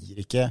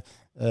eier ikke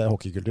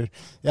hockeykultur.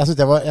 Jeg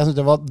synes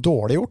det var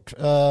dårlig gjort,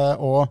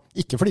 og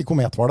ikke fordi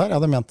Komet var der, jeg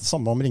hadde ment det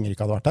samme om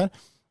Ringerike hadde vært der.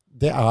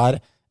 Det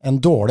er en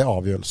dårlig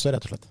avgjørelse,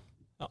 rett og slett.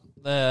 Ja,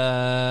 det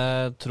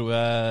tror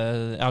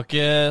jeg... Jeg har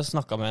ikke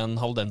snakket med en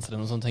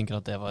halvdenser som tenker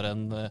at det var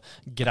en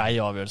grei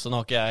avgjørelse. Nå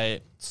har ikke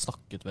jeg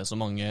snakket med så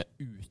mange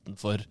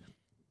utenfor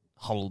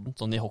Halden,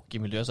 sånn i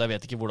hockeymiljøet, så jeg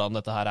vet ikke hvordan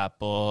dette her er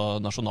på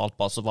nasjonalt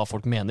base, hva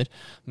folk mener.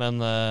 Men,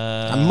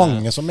 det er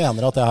mange som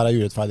mener at det her er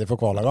urettferdig for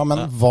kvallaga,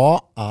 men hva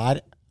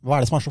er hva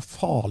er det som er så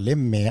farlig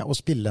med å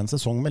spille en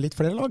sesong med litt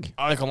flere lag?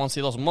 Ja, det kan man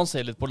si. Da. Så må man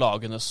se litt på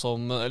lagene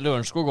som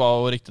Lørenskog var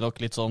jo riktig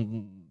nok litt sånn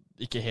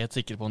ikke helt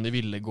sikre på om de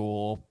ville gå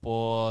opp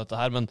og dette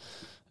her, men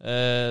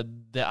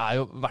det er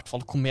jo, i hvert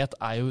fall Komet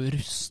er jo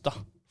rustet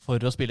for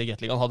å spille i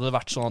Gateligaen. Hadde det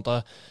vært sånn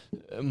at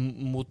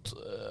mot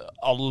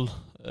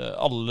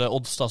alle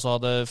odds da, så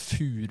hadde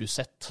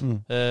Furuset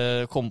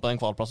kommet på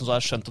den kvalplassen, så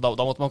har jeg skjønt det.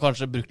 Da måtte man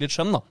kanskje brukt litt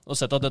skjønn da, og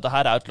sett at dette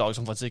her er et lag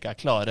som faktisk ikke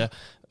er klare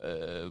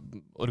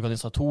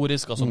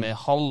organisatorisk, altså med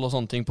hall og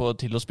sånne ting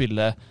til å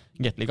spille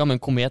Gateligaen, men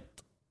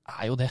Komet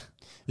er jo det.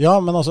 Ja,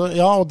 men altså,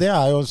 ja, og det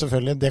er jo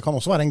selvfølgelig, det kan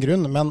også være en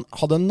grunn, men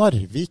hadde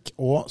Narvik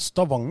og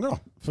Stavanger da,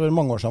 for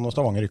mange år siden når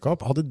Stavanger rykket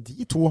opp, hadde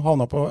de to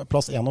havnet på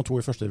plass 1 og 2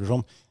 i første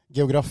divisjon,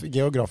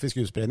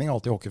 geografisk utspredning,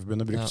 alltid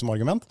Hockeyforbundet brukt som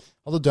argument,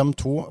 hadde de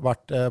to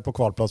vært på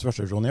kvalplass i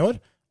første divisjon i år,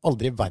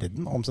 aldri i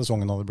verden om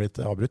sesongen hadde blitt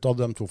avbrutt, da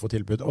hadde de to fått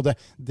tilbud. Og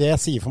det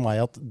sier for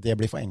meg at det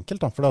blir for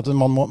enkelt, da, for at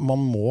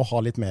man må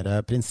ha litt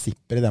mer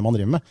prinsipper i det man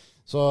driver med.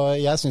 Så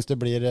jeg synes det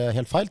blir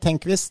helt feil.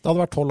 Tenk hvis det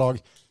hadde vært 12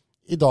 lag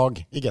i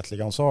dag i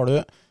Gateligaen, så har du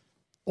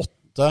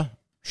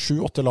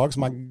 7-8 lag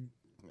som er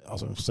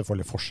altså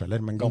selvfølgelig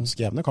forskjeller, men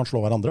ganske jevne, kan slå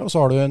hverandre. Og så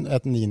har du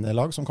et 9.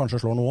 lag som kanskje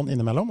slår noen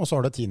innimellom, og så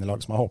har du et 10.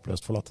 lag som er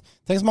håpløst forlatt.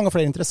 Tenk så mange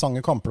flere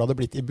interessante kamper det hadde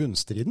blitt i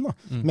bunnstriden, da,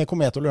 med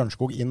Komet og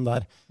Lørenskog inn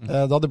der.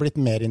 Det hadde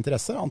blitt mer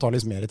interesse,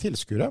 antageligvis mer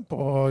tilskuere på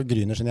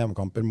Gryner sine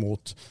hjemmekamper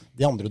mot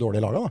de andre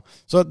dårlige lagene. Da.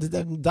 Så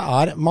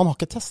man har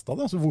ikke testet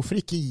det, så hvorfor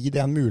ikke gi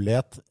det en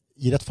mulighet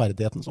i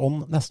rettferdighetens ånd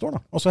neste år?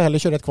 Da? Og så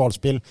heller kjøre et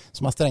kvalspill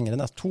som er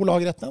strengere 2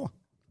 lag rett ned da.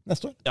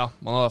 Neste år. Ja,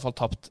 man har i hvert fall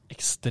tapt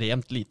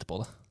ekstremt lite på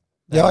det.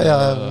 Ja, jeg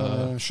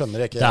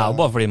skjønner ikke. Det er jo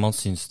bare fordi man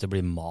synes det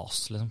blir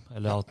mas, liksom.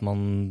 Eller at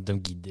de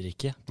gidder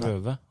ikke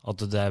prøve. At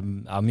det er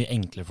mye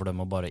enklere for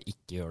dem å bare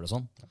ikke gjøre det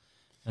sånn.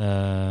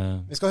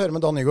 Vi skal høre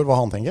med Dan Nygaard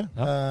hva han tenker.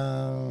 Ja.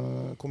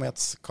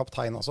 Komets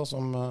kaptein altså,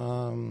 som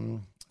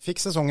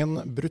fikk sesongen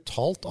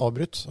brutalt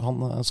avbrutt.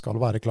 Han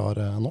skal være klar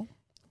nå.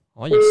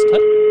 Han var gjest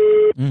her.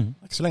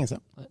 Ikke så lenge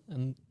siden.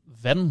 En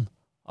venn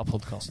av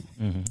podcasten.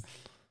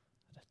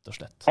 Rett og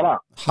slett.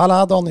 Halla,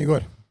 Dan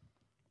Nygaard.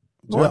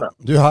 Du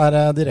er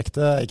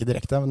ikke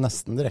direkte, men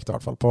nesten direkte i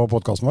hvert fall på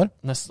podcasten vår.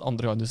 Nesten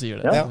andre gang du sier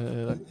det. Ja.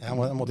 Jeg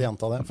måtte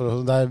gjenta det, for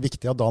det er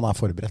viktig at Dan er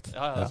forberedt.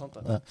 Ja, det er sant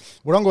det.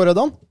 Hvordan går det,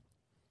 Dan?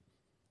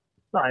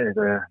 Nei,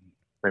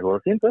 det går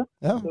fint det.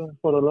 Ja.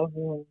 Forholdet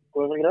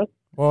går vel greit.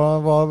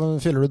 Hva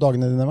fyller du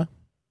dagene dine med?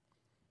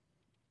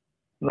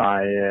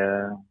 Nei,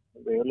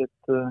 det blir jo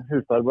litt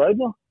husarbeid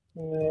da.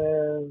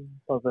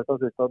 Jeg synes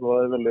at det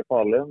var veldig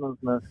farlig, men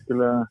som jeg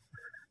skulle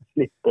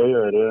slippe å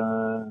gjøre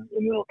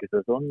under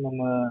hockeysesongen, men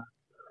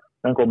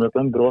den kom jo til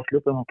en brå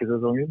slutt, den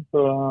hockeysesongen,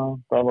 så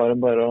da var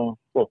det bare å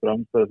få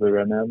frem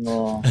støvsugeren igjen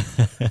og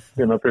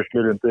begynne å pusle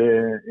rundt i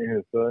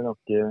huset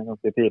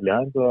ganske tidlig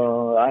her. Så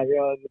vi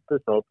har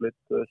pusset opp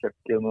litt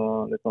kjøkken og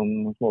litt sånn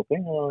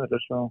småting, og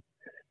ellers så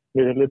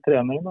blir det litt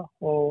trening da,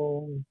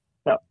 og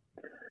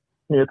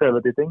mye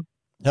TV-titting.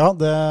 Ja,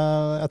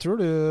 jeg tror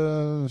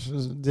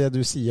det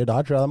du sier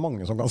der, tror jeg det er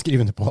mange som kan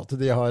skrive ned på at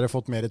de har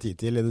fått mer tid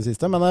til i det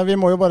siste. Men vi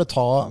må jo bare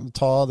ta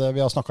det,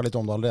 vi har snakket litt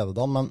om det allerede,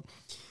 Dan. Men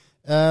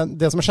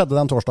det som skjedde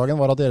den torsdagen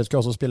var at dere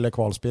skulle også spille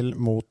kvalspill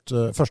mot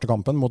første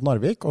kampen mot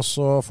Narvik, og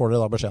så får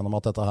dere da beskjeden om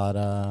at dette her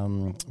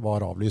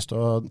var avlyst.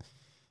 Og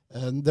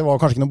det var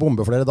kanskje ikke noen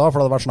bombe for dere da,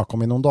 for det hadde vært snakk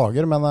om i noen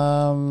dager, men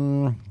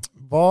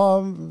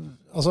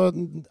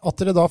at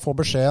dere da får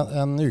beskjed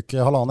en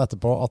uke, halvannen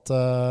etterpå at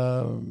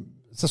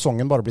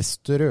sesongen bare blir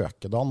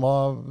strøket, Dan.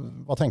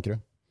 Hva tenker du?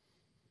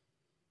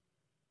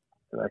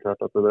 Det er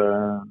klart at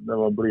det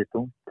var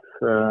blytungt.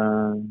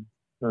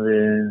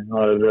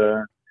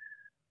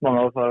 Mange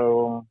av oss har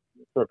jo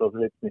følt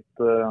oss litt snitt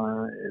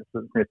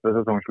ved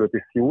sesongslutt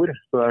i fjor,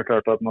 så det er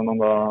klart at når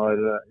man da har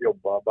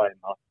jobbet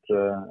beinhardt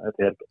et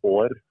helt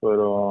år for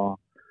å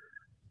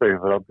sørge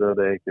for at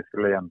det ikke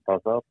skulle gjenta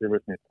seg, at vi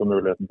ble snitt på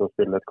muligheten til å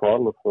spille et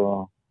kval, og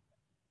så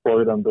får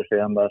vi den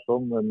beskjeden der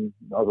sånn, men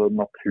altså,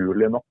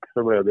 naturlig nok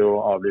så ble det jo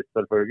avlyst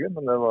selvfølgelig,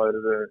 men det var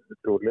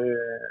utrolig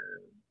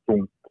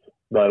tungt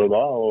der og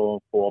da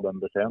å få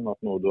den beskjeden, at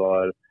noe du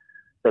har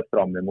sett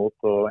frem imot,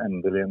 og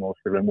endelig nå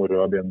skulle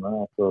moroa begynne,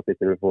 altså at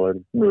ikke vi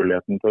får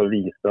muligheten til å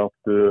vise at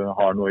du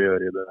har noe å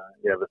gjøre i det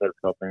gjeve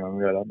selskapet en gang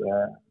å gjøre.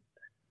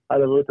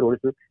 Det var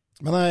utrolig stort.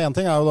 Men en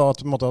ting er jo da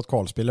at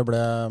kvalspillet ble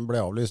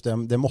avlyst,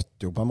 det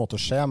måtte jo på en måte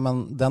skje, men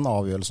den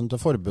avgjørelsen til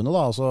forbundet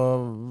da, altså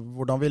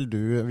hvordan vil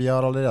vi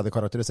har allerede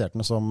karakterisert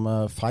den som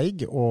feig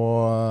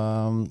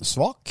og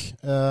svak.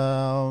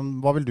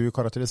 Hva vil du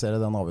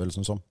karakterisere den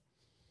avgjørelsen som?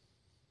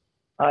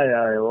 Nei,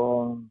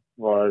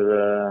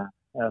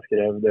 jeg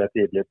skrev det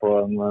tidlig på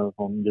en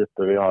sånn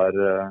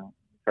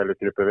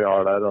fellesgruppe vi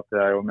har der, at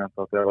jeg jo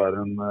mente at jeg var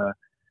en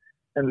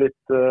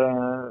litt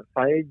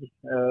feig,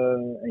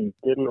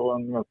 enkel og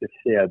en ganske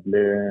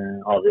kjedelig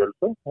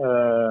avgjørelse.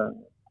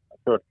 Jeg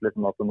følte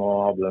liksom at nå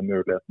hadde jeg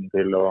muligheten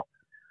til å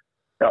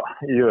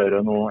gjøre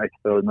noe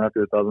ekstraordinært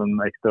ut av en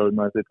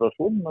ekstraordinær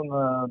situasjon, men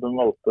de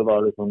valgte da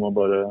liksom å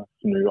bare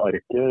snu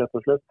arket rett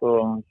og slett, og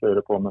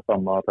kjøre på med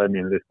samme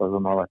terminlista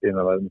som har vært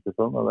inneværende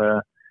sesong. Og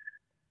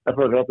jeg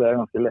føler at det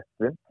er ganske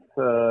lettvint.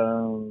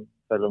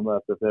 selv om det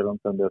spesielle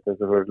omstendigheter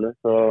selvfølgelig.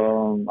 Så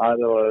nei,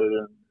 det var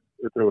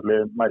utrolig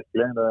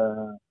merkelig.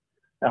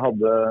 Jeg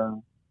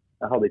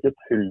hadde ikke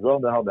trua,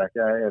 det hadde jeg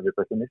ikke, jeg er evig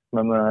pessimist,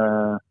 men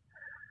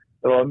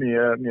det var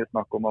mye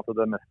snakk om at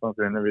det mest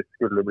sannsynligvis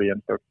skulle bli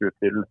en slags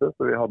utvidelse,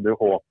 så vi hadde jo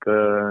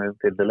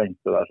håpet til det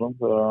lengste der sånn.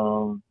 Så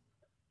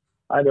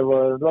nei, det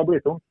var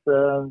blytungt.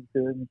 Jeg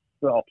synes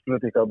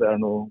absolutt ikke at det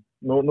er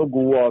noe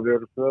god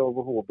avgjørelse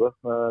overhodet.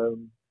 Jeg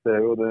ser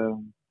jo det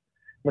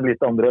med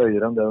litt andre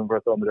øyne enn det de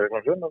fleste andre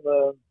kanskje, men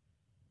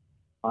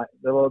nei,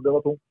 det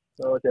var tungt.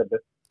 Det var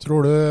kjedelig.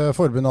 Tror du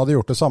forbundet hadde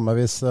gjort det samme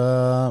hvis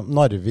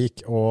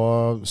Narvik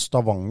og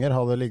Stavanger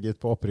hadde ligget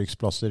på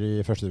opprykksplasser i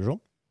første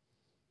divisjon?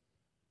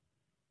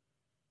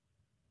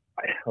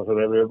 Nei, altså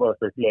det blir bare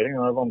spekulering.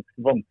 Det er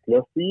vanskelig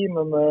å si,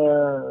 men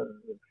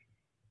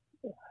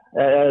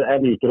jeg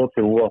liker å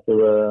tro at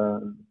det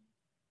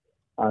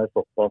er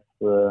såpass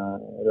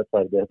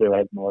rettferdighet i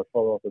verden i hvert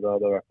fall, at det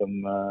hadde vært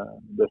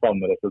det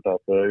samme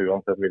resultatet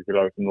uansett hvilke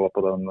lag som lå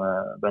på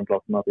den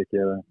plassen, at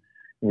ikke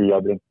vi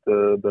har blitt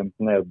dømt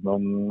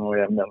nedenom og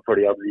hjem igjen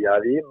fordi at vi er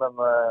vi, men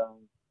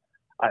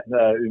nei, det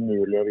er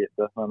umulig å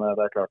vite. Men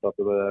det er klart at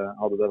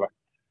hadde det vært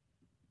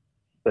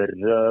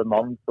større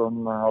mann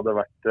som hadde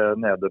vært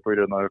nede på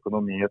grunn av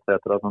økonomi etc.,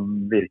 som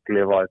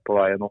virkelig var på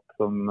veien opp,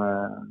 som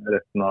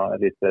resten av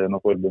elitserien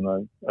og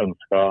forbundet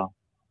ønsket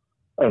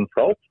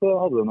opp, så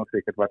hadde det nok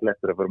sikkert vært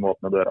lettere for å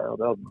åpne døra. Ja,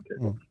 det hadde nok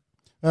ikke.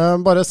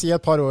 Bare si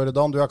et par ord,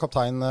 Dan, du er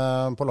kaptein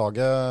på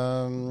laget.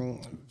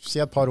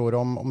 Si et par ord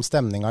om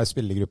stemninga i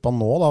spillergruppa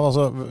nå, da.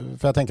 Altså,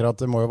 for jeg tenker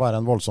at det må jo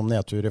være en voldsom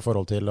nedtur i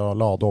forhold til å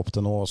lade opp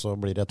til noe, og så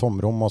blir det et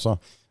tomrom. Og så,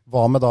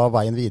 hva med da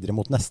veien videre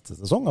mot neste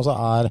sesong? Altså,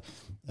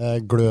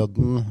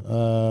 gløden,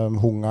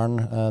 hungeren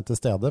til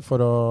stede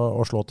for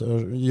å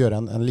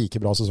gjøre en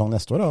like bra sesong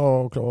neste år,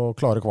 og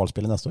klare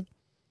kvalspillet neste år?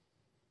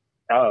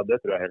 Ja,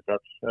 det tror jeg helt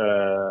klart.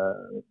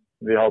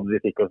 Vi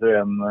fikk oss jo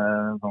en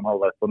sånn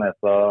halvveis på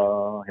nesa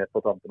helt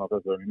på tampen av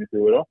sesongen i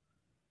fjor også.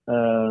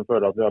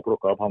 Føler at vi har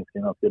plukket opp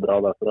hansken ganske bra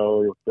derfra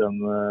og gjort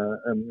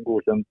en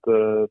godkjent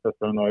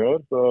sesong nå i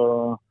år. Så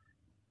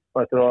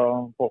etter å ha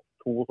fått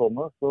 2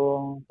 sånne, så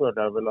føler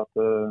jeg vel at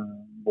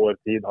vår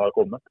tid har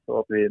kommet,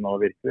 og at vi nå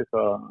virkelig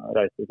skal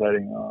reise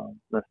kjæringa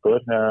neste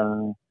år.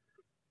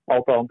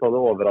 Alt annet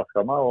hadde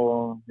overrasket meg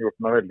og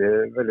gjort meg veldig,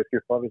 veldig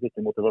skuffet hvis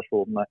ikke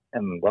motivasjonen er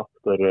enda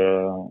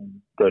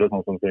større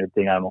sånn som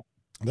ting er nå.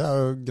 Det er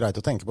jo greit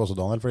å tenke på også,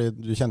 Daniel, fordi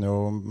du kjenner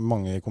jo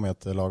mange i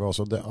kometlaget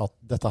også, at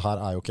dette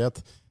her er jo ikke et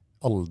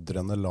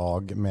aldrende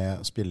lag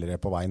med spillere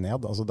på vei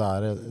ned. Altså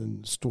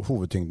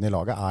hovedtyngden i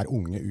laget er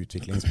unge,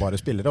 utviklingsbare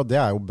spillere, og det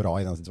er jo bra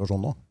i den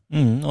situasjonen nå.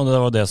 Og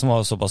det var det som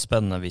var såpass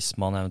spennende hvis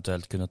man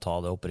eventuelt kunne ta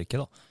det opprykket,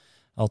 da.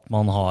 At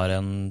man har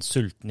en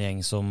sulten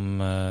gjeng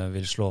som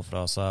vil slå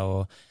fra seg,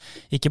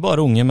 og ikke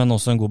bare unge, men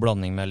også en god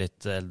blanding med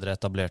litt eldre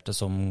etablerte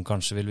som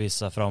kanskje vil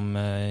vise seg fram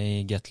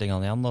i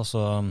Gatlingan igjen, da,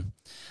 så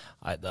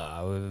nei, det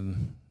er jo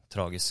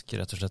tragisk,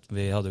 rett og slett.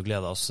 Vi hadde jo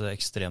gledet oss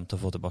ekstremt til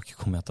å få tilbake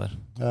Komet her.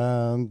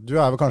 Du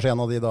er vel kanskje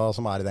en av de da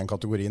som er i den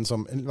kategorien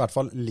som, i hvert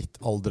fall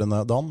litt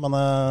aldrende, Dan,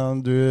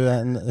 men du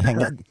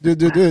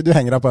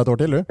henger deg på et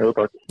år til, du? Jo,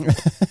 takk.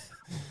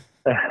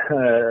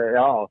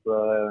 Ja, altså,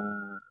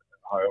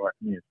 det har jo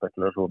vært mye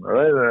spekulasjoner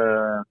der.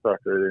 Jeg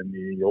starter en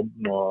ny jobb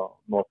nå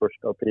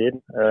 1. april.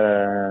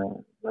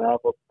 Jeg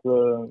har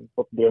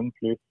fått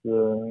grønt lys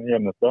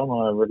hjemmefra. Nå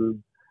har jeg vel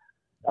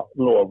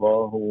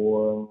lovet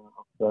hun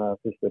at det er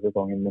siste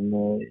sesongen min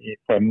i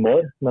 5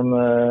 år, men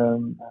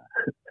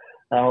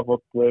jeg har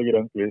fått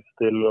grønt lys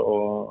til å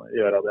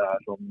gjøre det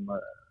her som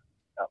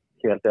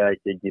helt jeg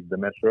ikke gidder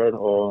mer selv,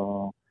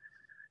 og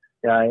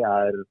jeg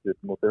er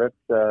supermotivert.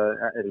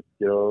 Jeg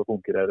elsker å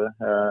konkurrere,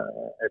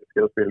 jeg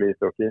elsker å spille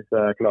ishockey,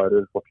 så jeg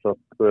klarer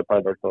fortsatt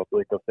per dags dato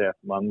ikke å se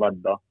for meg en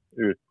hverdag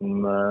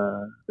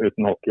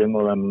uten hockeyen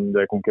og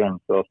det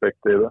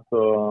konkurranseaspektet i det,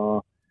 så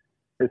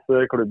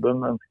hvis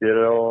klubben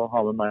ønsker å ha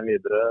med meg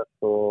videre,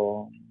 så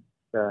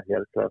skal jeg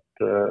helt klart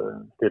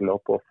stille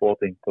opp og få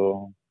ting til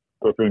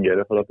å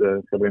fungere for at det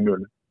skal bli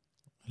mulig.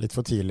 Litt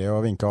for tidlig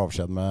å vinke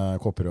avskjed med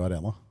Kopperud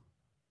Arena?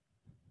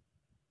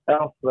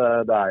 Ja,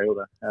 det er jo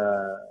det.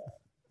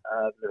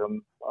 Jeg har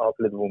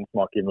hatt litt vond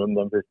smak i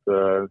munnen de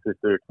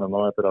siste ukene nå,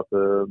 etter at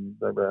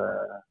det ble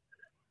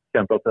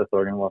kjent at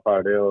sesongen var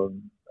ferdig, og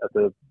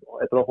etter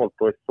å ha holdt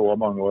på i så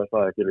mange år, så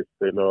har jeg ikke lyst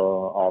til å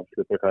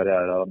avslutte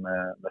karrieren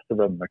med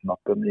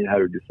svømmeknappen i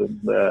Haugesund.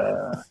 Det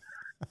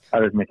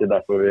er liksom ikke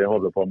derfor vi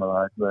holder på med det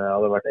her. Det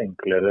hadde vært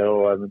enklere å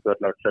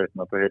eventuelt lagt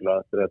skøytene på hylla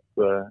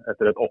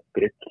etter et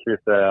opprykk,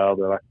 hvis det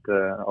hadde vært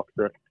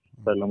aktuelt.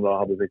 Selv om da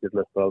hadde jeg sikkert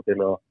lyst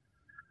til å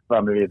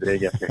være med videre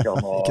i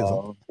Gatlingan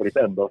og blitt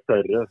enda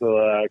større. Så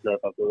det er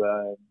klart at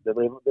det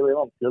blir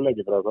vanskelig å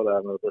legge fra seg det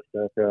med det første.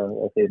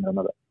 Jeg sier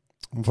med det.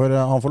 For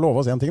han får lov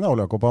å si en ting da,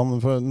 Ole Jakob.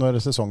 Når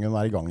sesongen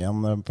er i gang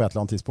igjen på et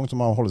eller annet tidspunkt, så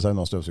må han holde seg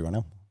unna støvsugeren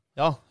igjen.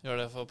 Ja, gjør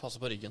det for å passe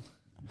på ryggen.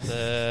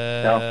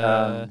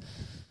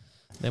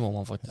 Det må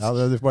man faktisk. Ja,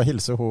 du får bare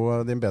hilse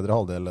din bedre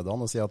halvdel,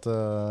 Dan, og si at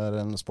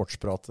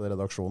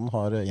Sportsprat-redaksjonen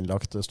har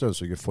innlagt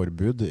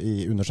støvsugerforbud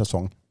under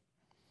sesong.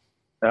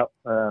 Ja,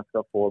 jeg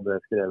skal få det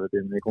skrevet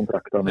inn i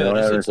kontrakten. Det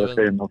høres ut Hvis som jeg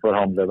skal inn og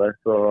forhandle der,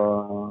 så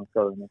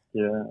skal vi nok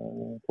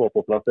få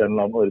på plass en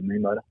eller annen ordning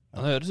der.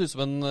 Det høres ut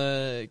som en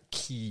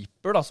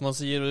keeper, da, som man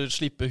sier, å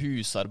slippe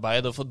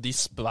husarbeid og få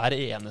disp hver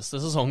eneste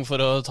sesong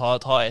for å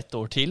ta ett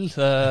år til.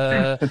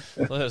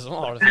 Det høres ut som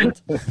han har det fint.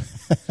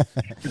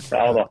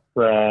 Ja da,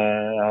 så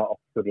jeg har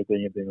absolutt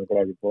ingenting å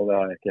klage på, det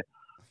har jeg ikke.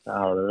 Jeg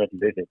har det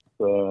veldig fint,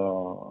 så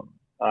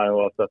jeg har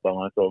jo sett av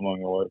meg så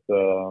mange år, så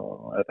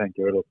jeg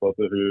tenker vel også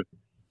at hun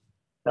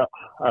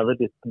er vel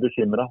litt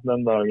bekymret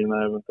den dagen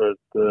jeg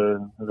eventuelt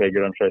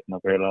legger den skøytene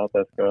på hele, at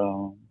jeg skal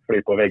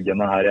fly på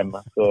veggene her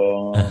hjemme. Så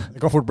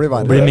Det kan fort bli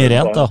verre. Det blir mye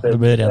rent da, det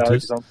blir rent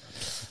hus.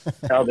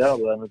 Ja, det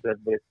hadde det eventuelt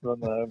blitt,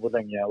 men hvor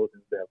lenge jeg hadde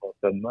syntes det var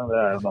spennende, det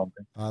er en annen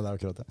ting. Nei, det er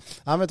akkurat det.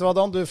 Nei, vet du hva,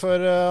 Dan, du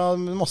får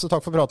masse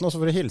takk for praten, og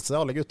så får du hilse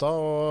alle gutta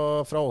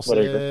og fra oss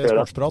i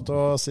Sportsprat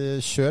og si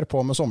kjør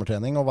på med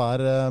sommertrening og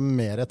vær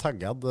mer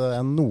taggad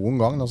enn noen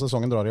gang når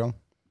sesongen drar i gang.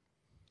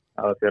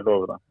 Ja, det skal jeg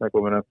love deg. Det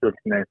kommer en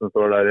sulten gjeng som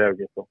står der i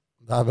august.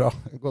 Det er bra.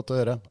 Godt å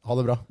høre. Ha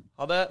det bra.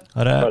 Ha det.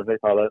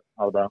 Perfekt, ha det.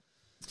 Ha det.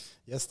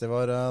 Yes, det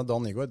var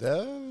Dan Nygaard. Det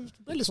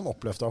ble litt sånn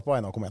oppløftet på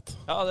Einar Komet.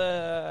 Ja, det er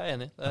jeg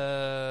enig i.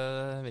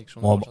 Det virker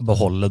som Må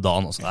beholde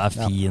Dan også. Det er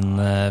fin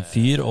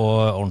fyr og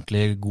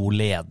ordentlig god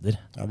leder.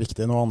 Ja,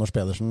 viktig. Nå Anders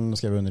Pedersen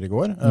skrev under i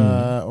går,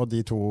 og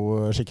de to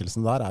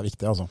skikkelsene der er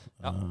viktige, altså.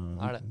 Ja,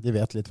 er det. De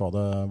vet litt hva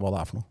det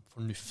er for noe.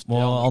 Fornuftig. Må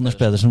Anders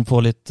Pedersen få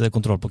litt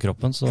kontroll på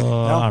kroppen, så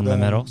er han med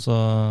mer også,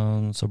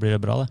 så blir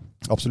det bra det.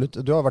 Absolutt.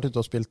 Du har vært ute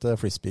og spilt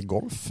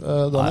frisbee-golf,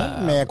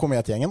 Daniel, med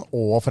Komet-gjengen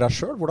og for deg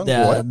selv. Hvordan Det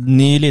går er det?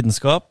 ny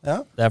lidenskap. Ja.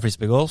 Det er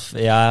frisbeegolf.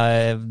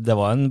 Det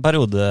var en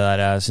periode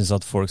der jeg syntes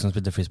at folk som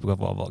spilte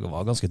frisbeegolf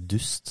var ganske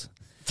dust.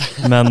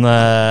 Men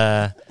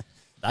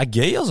det er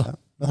gøy, altså. Ja.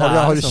 Men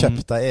har du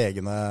kjøpt deg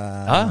egne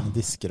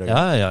disker? Og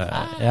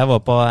Ja. Jeg var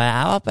på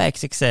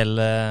XXL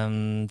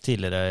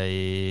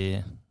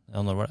tidligere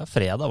når var det?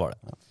 Fredag var det.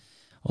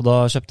 Og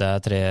da kjøpte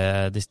jeg 3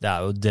 disker. Det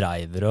er jo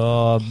driver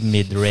og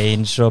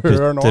midrange og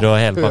putter og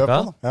hele pakka.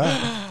 Ja.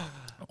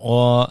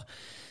 Og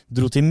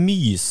dro til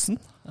Mysen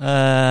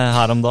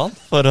her om dagen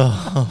for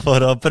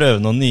å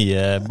prøve noen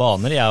nye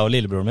baner, jeg og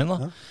lillebroren min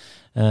da.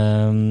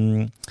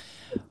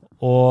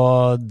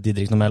 Og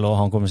Didrik Nomel, og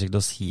han kommer sikkert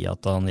til å si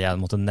at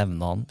jeg måtte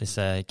nevne han hvis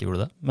jeg ikke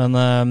gjorde det. Men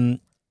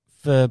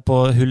på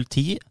hull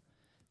 10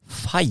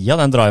 feia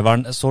den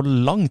driveren så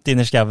langt inn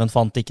i skauen,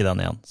 fant ikke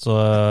den igjen. Så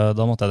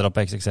da måtte jeg dra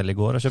på XXL i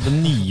går og kjøpe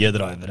nye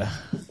drivere.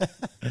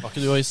 Var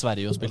ikke du også i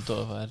Sverige og spilte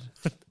over?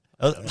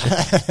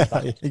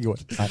 Nei, i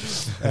går.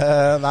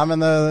 Nei,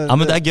 men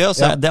det er gøy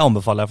også. Det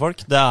anbefaler jeg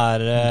folk. Det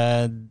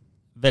er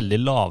veldig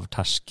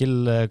lavterskel,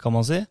 kan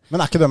man si.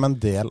 Men er ikke de en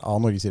del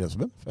av Norges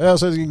idrettsforbund?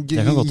 Altså,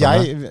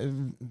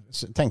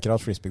 jeg tenker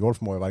at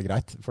frisbeegolf må jo være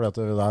greit, for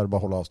det er bare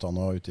å holde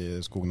avstand og ute i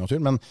skogen og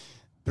natur, men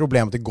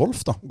problemet til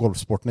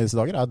golfsporten i disse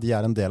dager er at de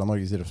er en del av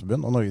Norges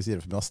idrettsforbund, og Norges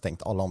idrettsforbund har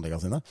stengt alle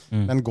anleggene sine.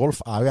 Men golf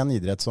er jo en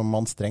idrett som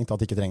man strengt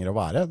tatt ikke trenger å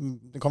være.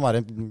 Det kan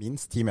være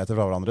minst 10 meter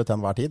fra hverandre til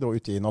enhver tid, og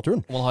ute i naturen.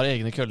 Man har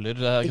egne køller,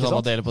 det er ikke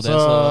sant å dele på det.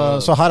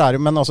 Så her er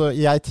det, men altså,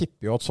 jeg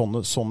tipper jo at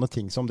sånne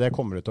ting som det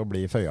kommer ut til å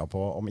bli føya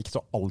på om ikke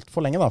så alt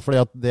for lenge, da, fordi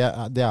at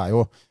det er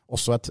jo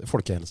også et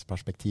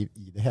folkehelseperspektiv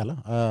i det hele.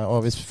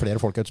 Og hvis flere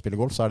folk har spiller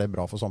golf, så er det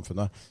bra for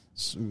samfunnet.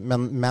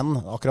 Men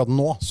akkurat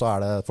nå så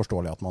er det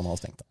forståelig at man har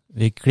stengt det.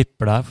 Vi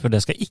klipper det her, for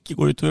det skal ikke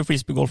gå utover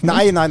frisbeegolfen.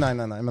 Nei,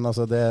 men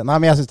altså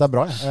men jeg synes det er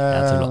bra.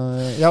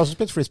 Jeg har også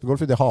spilt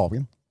frisbeegolf i det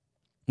Hagen.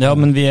 Ja,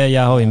 men jeg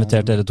har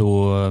invitert dere to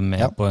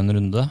med på en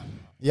runde.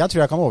 Jeg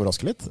tror jeg kan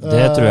overraske litt.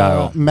 Det tror jeg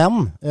jo.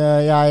 Men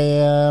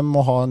jeg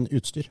må ha en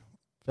utstyr.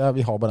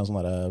 Vi har bare en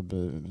sånn der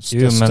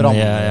men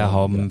jeg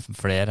har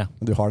flere.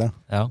 Du har det?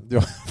 Ja. Du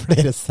har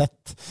flere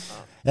sett.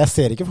 Jeg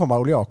ser ikke for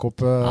meg Ole Jakob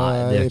på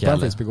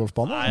en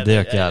frisbeegolfbane. Nei, det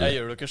gjør ikke jeg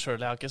gjør det ikke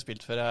selv. Jeg har ikke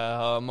spilt før. Jeg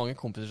har mange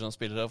kompiser som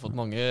spiller. Jeg har fått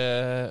mange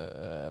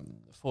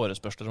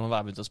forespørsler om å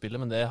være med til å spille,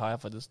 men det har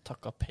jeg faktisk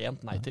takket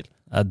pent nei til.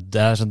 Ja,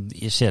 det er sånn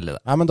kjedelig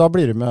det. Nei, men da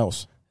blir du med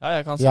oss. Ja,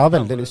 jeg har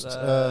veldig lyst.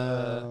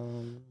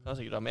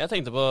 Men jeg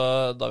tenkte på,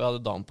 da vi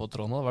hadde Dan på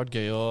tråden, det hadde vært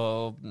gøy å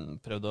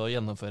prøve å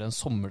gjennomføre en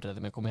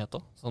sommertrening med Komet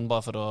også. Sånn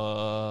bare for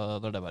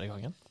når det var i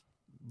gang igjen.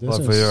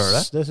 Bare for å gjøre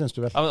det? Det synes du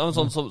vel. Ja, men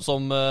sånn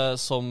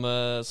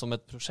som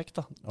et prosjekt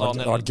da. Det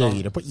hadde vært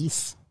gøyere på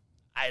is.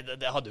 Nei,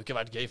 det hadde jo ikke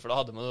vært gøy, for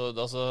da hadde man jo,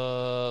 altså...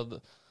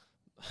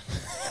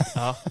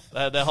 Ja,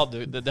 det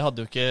hadde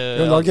jo ikke...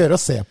 Det var gøyere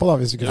å se på da,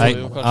 hvis du kunne... Ja,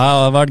 det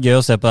hadde vært gøy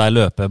å se på deg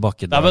løpe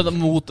bakken. Nei,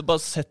 men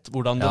bare sett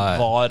hvordan det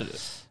var...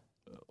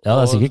 Ja,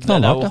 det er sikkert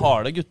knallhardt. Det er jo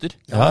harde gutter.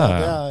 Ja,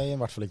 det er i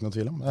hvert fall ikke noe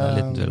tvil om. Det er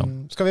litt tvil om.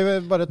 Skal vi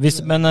bare...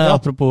 Men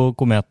apropos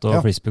Komet og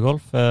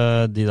frisbeegolf,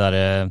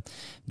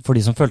 for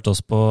de som følte oss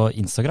på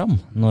Instagram,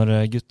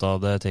 når gutta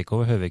hadde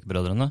takeover,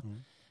 Høvik-brødrene,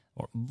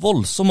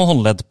 voldsomme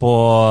håndledd på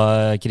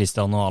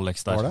Christian og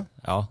Alex der. Var det?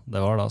 Ja,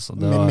 det var det. Altså.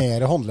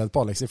 Mer håndledd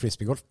på Alex i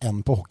frisbeegolf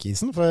enn på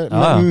hockeyisen.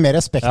 Med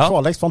respekt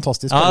for Alex,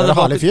 fantastisk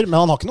herlig fyr, men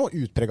han har ikke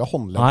noe utpreget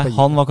håndledd på isen. Nei,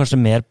 han var kanskje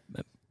mer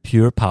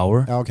pure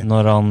power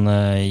når han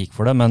gikk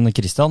for det, men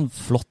Christian,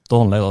 flott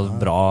og håndlegg, og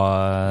bra.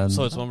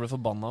 Så ut som han ble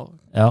forbannet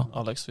av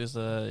Alex hvis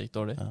det gikk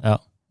dårlig. Ja.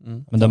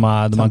 Men de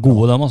er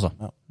gode, dem også.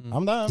 Ja. Ja,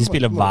 men De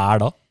spiller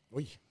hver dag.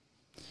 Oi.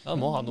 Ja,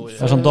 må ha noe.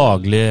 Det sånn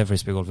daglig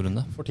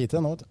frisbeegolfrunde. For tid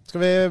til nå.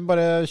 Skal vi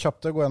bare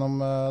kjapt gå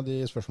gjennom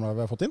de spørsmålene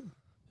vi har fått inn?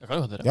 Jeg kan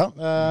jo høre det. Ja.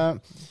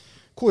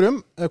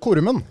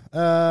 Korumen,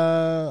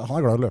 han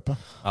er glad i å løpe.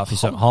 Ja,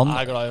 Han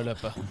er glad i å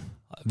løpe.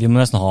 Vi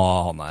må nesten ha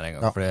han her en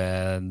gang, for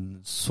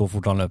så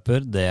fort han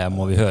løper, det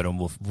må vi høre om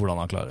hvordan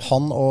han klarer.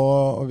 Han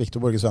og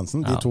Victor Borge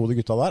Svendsen, de to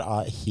gutta der,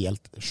 er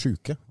helt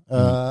syke.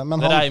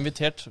 Dere er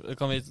invitert,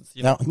 kan vi si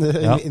det?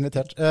 Ja,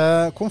 invitert.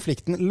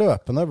 Konflikten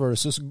løpende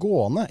versus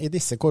gående i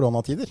disse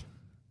koronatider.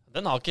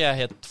 Den har ikke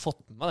jeg helt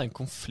fått med meg, den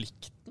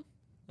konflikten.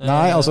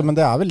 Nei, men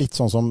det er vel litt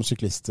sånn som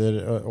syklister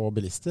og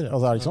bilister.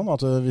 Altså er det ikke sånn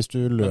at hvis du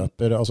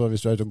løper,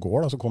 hvis du er ute og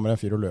går, så kommer en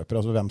fyr og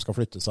løper, hvem skal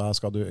flytte seg,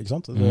 ikke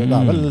sant? Det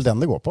er vel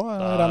den det går på,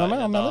 regner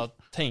jeg med.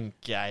 Da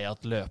tenker jeg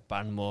at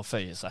løperen må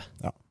føye seg.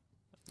 Ja.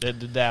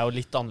 Det er jo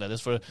litt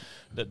annerledes, for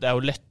det er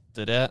jo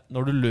lettere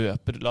når du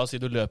løper, la oss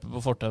si du løper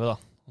på fortauet da,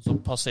 og så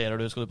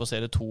skal du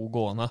passere 2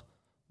 gående,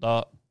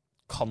 da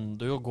kan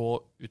du jo gå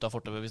ut av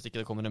fortauet hvis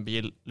ikke det kommer en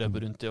bil,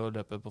 løpe rundt i og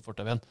løpe på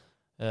fortauet igjen.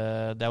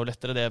 Det er jo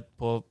lettere det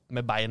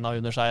med beina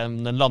under seg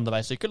enn en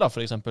landeveissykkel da,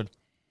 for eksempel.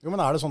 Jo,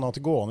 men er det sånn at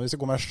gående, hvis det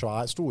kommer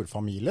en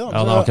storfamilie, da,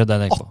 det er akkurat det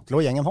jeg tenker på. Atle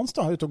og gjengen hans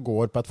da, ute og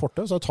går på et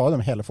fortau, så tar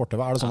de hele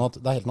fortauet. Er det sånn at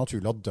det er helt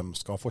naturlig at de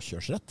skal få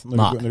kjørsrett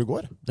når du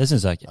går? Det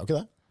synes jeg ikke. Er jo ikke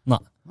det?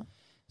 Nei.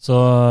 Så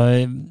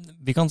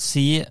vi kan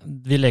si,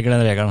 vi legger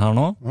den regelen her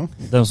nå,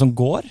 den som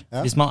går,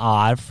 hvis man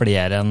er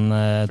flere enn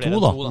to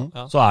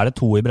da, så er det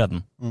 2 i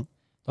bredden.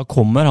 Da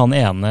kommer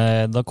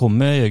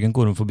Jørgen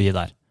Korum forbi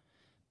der.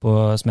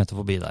 Smetter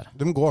forbi der.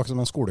 De går akkurat som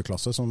en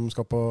skoleklasse som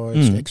skal på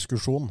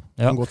ekskursjon.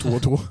 De går 2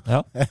 og 2. Ja.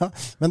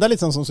 Men det er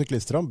litt sånn som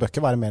syklister, de bør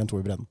ikke være mer enn 2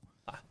 i bredden.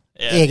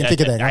 Egentlig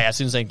ikke det. Jeg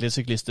synes egentlig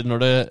syklister,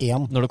 når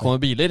det kommer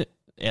biler,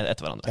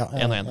 etter hverandre.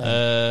 1 og 1.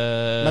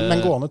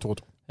 Men gående 2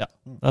 og 2. Ja.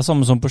 Det er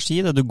samme som på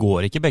ski, du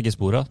går ikke begge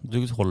sporene.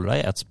 Du holder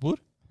deg i ett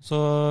spor, så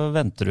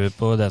venter du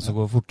på det som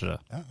går fortere.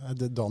 Ja,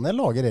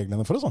 Daniel lager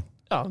reglene for det sånn.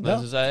 Ja,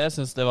 jeg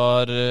synes det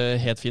var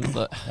helt fint.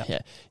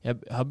 Jeg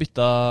har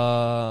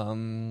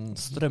byttet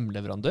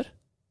strømleverandør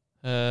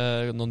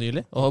nå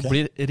nylig, og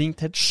blir ringt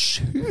helt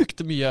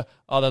sjukt mye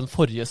av den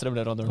forrige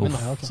strømleverandøren min,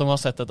 som har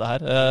sett dette her.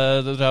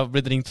 Jeg har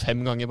blitt ringt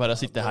 5 ganger bare å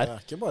sitte her. Det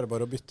er ikke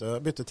bare å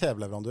bytte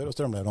TV-leverandør og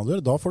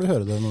strømleverandør, da får du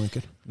høre det noen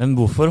uker. Men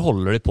hvorfor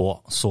holder de på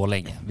så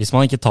lenge? Hvis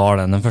man ikke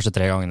tar den første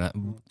 3 gangene,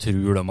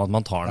 tror de at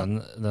man tar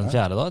den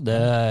 4. da? Det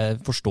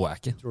forstår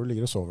jeg ikke. Jeg tror du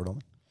ligger og sover,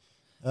 Daniel.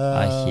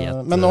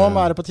 Men nå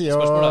er det på tide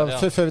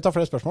før vi tar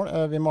flere spørsmål,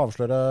 vi må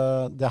avsløre,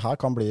 det her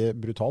kan bli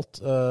brutalt.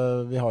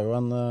 Vi har jo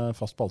en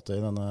fast spalte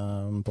i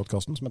denne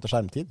podcasten som heter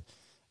Skjermtid.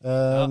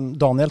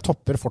 Daniel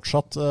topper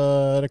fortsatt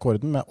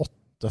rekorden med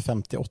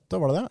 8,58,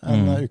 var det det?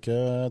 En uke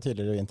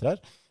tidligere i vinter her.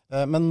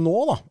 Men nå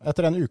da,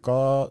 etter de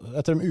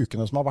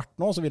ukene som har vært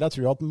nå, så vil jeg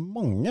tro at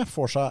mange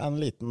får seg en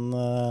liten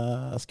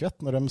skvett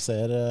når de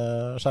ser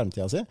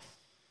skjermtida si.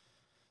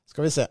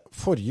 Skal vi se,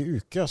 forrige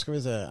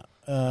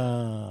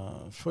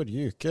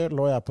uke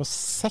lå jeg på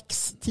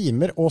 6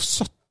 timer og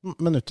 17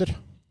 minutter.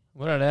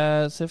 Hvor er det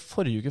jeg ser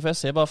forrige uke? For jeg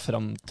ser bare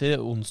frem til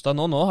onsdag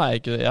nå. Nå har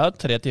jeg har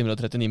 3 timer og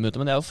 39 minutter,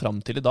 men det er jo frem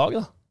til i dag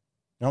da.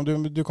 Ja, du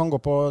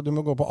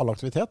må gå på all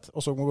aktivitet,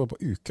 og så må du gå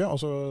på uke, og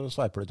så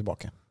sveiper du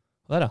tilbake.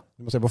 Der ja.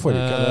 Du må se på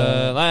forrige uke.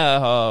 Nei, jeg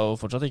har jo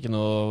fortsatt ikke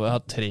noe. Jeg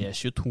har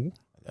 3,22.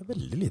 Det er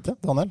veldig lite,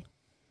 Daniel.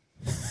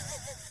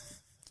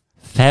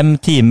 5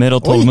 timer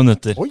og 12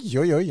 minutter. Oi,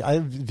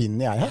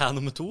 vinner jeg her? Jeg er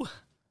nummer 2.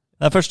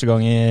 Det er første gang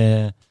i...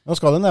 Nå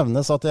skal det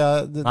nevnes at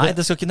jeg... Nei,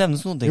 det skal ikke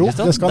nevnes noen ting. Jo,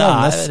 det skal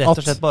nevnes er rett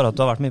og slett bare at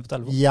du har vært mye på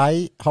telefon.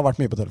 Jeg har vært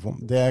mye på telefon,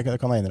 det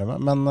kan jeg innrømme.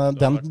 Men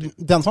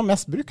den som er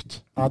mest brukt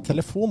er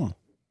telefon.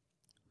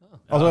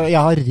 Altså, jeg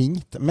har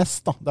ringt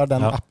mest da. Det er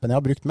den appen jeg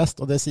har brukt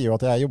mest, og det sier jo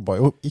at jeg jobbet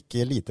jo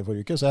ikke lite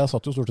forrige uke, så jeg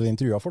satt jo stort sett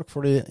intervjuet folk,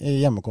 fordi i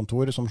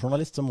hjemmekontor som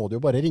journalist så må du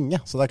jo bare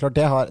ringe. Så det er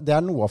klart, det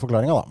er noe av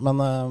forklaringen da,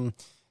 men...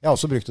 Jeg har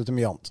også brukt det til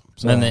mye annet.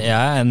 Så. Men jeg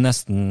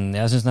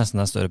synes nesten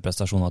det er større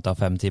prestasjon at jeg har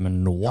 5 timer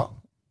nå,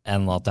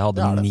 enn at jeg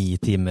hadde 9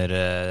 timer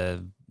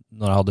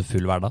når jeg hadde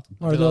full hverdag.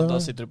 Da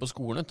sitter du på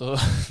skolen.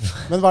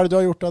 Men hva er det du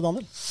har gjort da,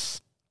 Daniel?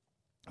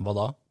 Hva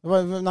da?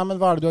 Nei, men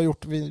hva er det du har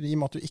gjort i og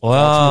med at du ikke har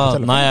vært på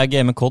telefon? Nei, jeg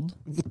gamer COD.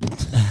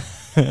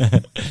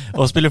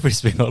 Og spiller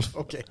frisbeegolf.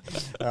 Ok,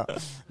 ja.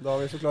 Da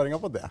har vi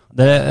forklaringen på det.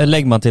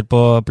 Legg meg til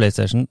på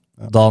PlayStation.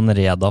 Dan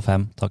Reda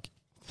 5, takk.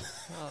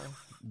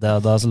 Da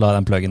så la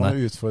jeg den pluggen der.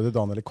 Han utfordrer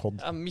Daniel i COD.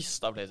 Jeg har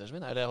mistet PlayStation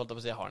min, eller jeg holdt på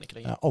å si, jeg har den ikke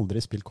lenger. Jeg har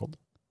aldri spilt COD.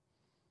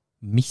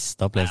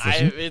 Mistet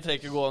PlayStation? Nei, vi trenger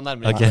ikke gå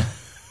nærmere. Ok.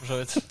 For så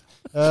vidt.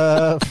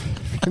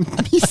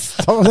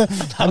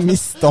 Jeg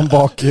mistet han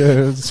bak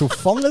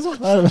sofaen, liksom.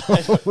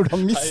 Hvordan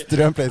mister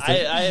du en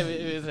PlayStation? Nei,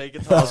 vi trenger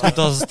ikke ta... Jeg skulle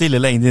ta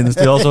stille lenge inn i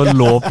stua, og så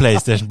lå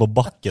PlayStation på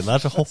bakken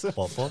der, så hoppet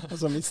på. Og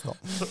så mistet han.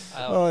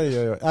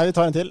 Oi. Nei, vi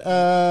tar en til.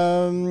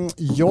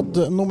 J.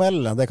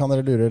 Nomel, det kan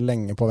dere lure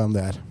lenge på hvem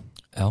det er.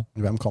 Ja.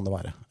 Hvem kan det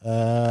være?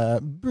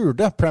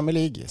 Burde Premier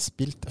League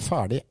spilt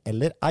ferdig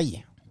eller ei?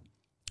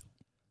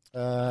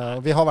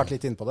 Vi har vært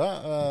litt inne på det,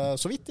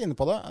 så vidt inne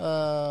på det.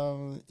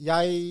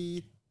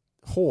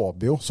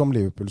 håper jo som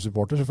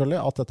Liverpool-supporter selvfølgelig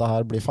at dette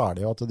her blir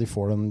ferdig, og at de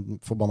får den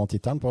forbanna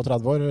tittelen på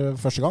 30 år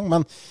første gang.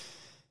 Men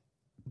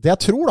det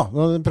jeg tror da,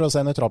 når jeg prøver å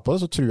se nøytralt på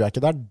det, så tror jeg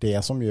ikke det er det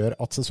som gjør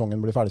at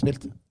sesongen blir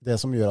ferdigspilt. Det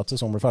som gjør at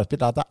sesongen blir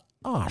ferdigspilt er at det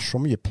er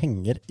så mye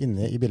penger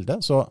inne i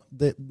bildet, så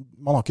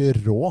man har ikke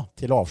råd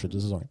til å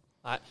avslutte sesongen.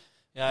 Nei,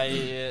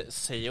 jeg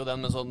ser jo den,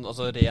 men sånn,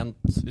 altså rent,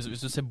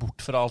 hvis du ser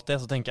bort fra alt det,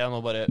 så tenker jeg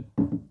nå bare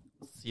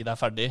si det er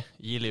ferdig,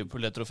 gi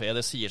Liverpool det trofeet.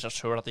 Det sier seg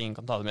selv at ingen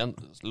kan ta dem igjen.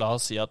 La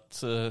oss si at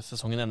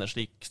sesongen ender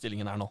slik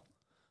stillingen er nå.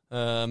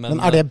 Men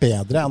er det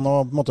bedre enn å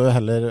på en måte,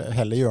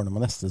 heller gjøre noe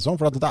med neste sesong?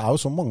 For det er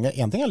jo så mange,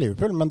 en ting er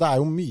Liverpool, men det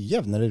er jo mye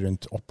jevnere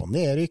rundt opp- og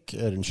nedrykk,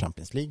 rundt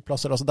Champions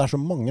League-plasser. Altså, det er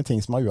så mange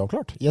ting som er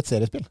uavklart i et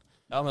seriespill.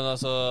 Ja, men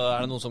altså,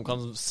 er det noen som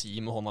kan si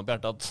med hånda på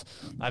hjertet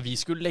at nei, vi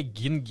skulle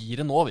legge inn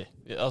giret nå, vi.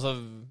 Altså,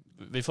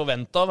 vi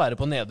forventet å være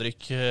på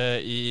nedrykk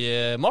i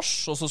mars,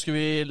 og så skulle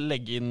vi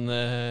legge inn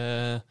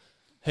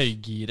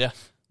høygire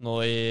nå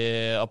i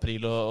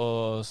april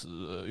og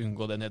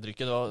unngå det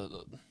nedrykket. Det var,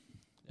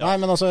 ja. Nei,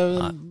 men altså,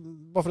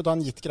 bare for å ta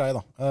en gitt greie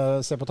da.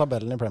 Se på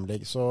tabellen i Premier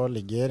League, så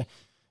ligger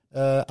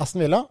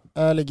Aston Villa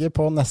ligger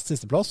på nest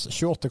siste plass,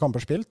 28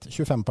 kamper spilt,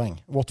 25 poeng.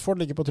 Watford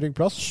ligger på trygg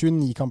plass,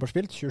 29 kamper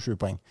spilt, 27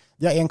 poeng.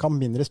 De har en kamp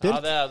mindre spilt.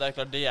 Ja, det er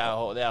klart, det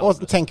er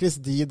og tenk hvis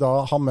de da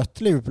har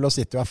møtt Liverpool og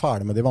City og er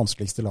ferdig med de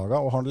vanskeligste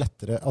lagene, og har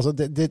lettere, altså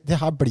det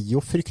her blir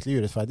jo fryktelig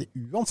urettferdig,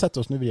 uansett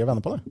hvordan du vrir og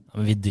vender på det. Ja,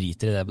 men vi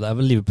driter i det, det er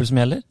vel Liverpool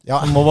som gjelder.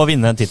 Ja. Man må bare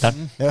vinne en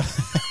titel. Ja.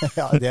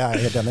 Ja, det er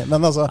jeg helt enig i.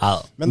 Men, altså, ja.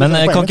 Men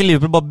kan ikke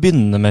Liverpool bare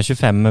begynne med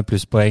 25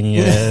 plusspoeng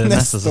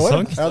neste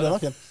sesong? Ja, den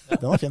var fin.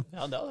 Den var fin.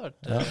 Ja, det hadde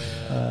vært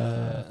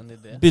en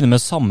idé. Begynne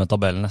med samme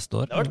tabellen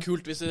neste år. Det hadde vært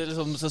kult hvis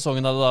liksom,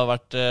 sesongen hadde da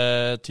vært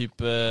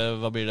type,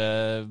 hva blir det,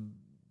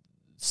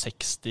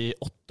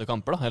 68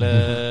 kamper da,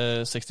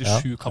 eller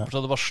 67 kamper, så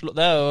det var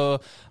det er jo,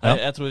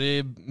 jeg tror i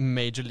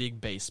Major League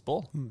Baseball,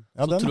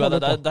 så tror jeg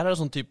der er det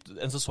sånn typ,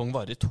 en sesong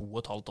varer i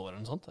 2,5 år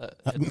eller noe sånt.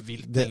 Helt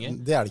vilt lenge.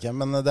 Det er det ikke,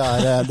 men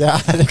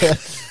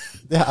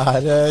det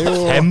er jo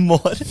 5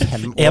 år.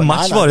 En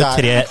match var jo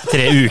 3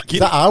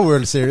 uker. Det er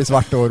World Series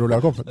hvert år, Ole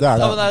Jakob. Det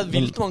er det. Ja, men det er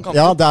vilt mange kamper.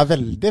 Ja, det er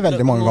veldig,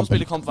 veldig mange kamper. Noen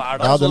spiller kamp hver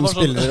dag. Ja, de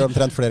spiller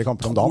omtrent flere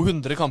kamper om dagen.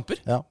 200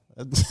 kamper? Ja.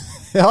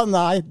 Ja,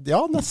 nei, ja,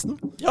 nesten.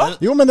 Ja.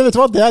 Jo, men vet du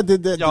hva,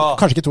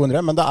 kanskje ikke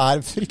 200, men det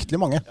er fryktelig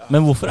mange. Ja.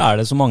 Men hvorfor er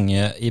det så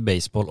mange i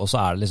baseball, og så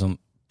er det liksom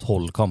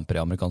 12 kamper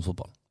i amerikansk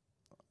fotball?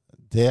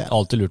 Det har jeg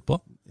alltid lurt på.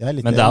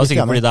 Men det er jo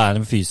sikkert fordi det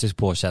er en fysisk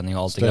påkjenning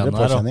og alt det greiene der.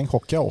 Større påkjenning,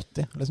 hockey er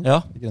 80, liksom. Ja,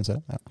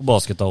 ja. Og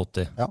basket er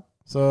 80. Ja,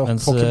 så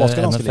mens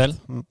hockey-basket er ganske NFL,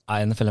 litt.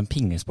 er NFL en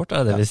pingesport,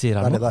 er det vi sier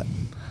her nå?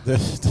 Det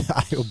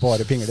er jo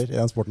bare pingler i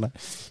den sporten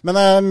der. Men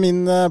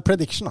min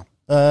prediction da,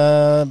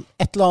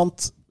 et eller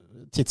annet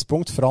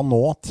tidspunkt fra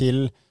nå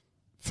til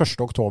 1.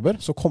 oktober,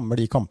 så kommer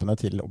de kampene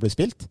til å bli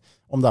spilt.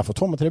 Om det er for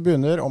tomme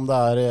tribuner, om det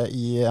er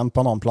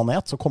på en annen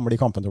planet, så kommer de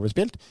kampene til å bli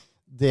spilt.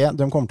 Det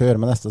de kommer til å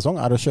gjøre med neste sesong,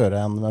 er å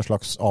kjøre en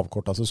slags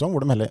avkortet sesong,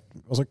 hvor de heller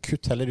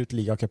kutt heller ut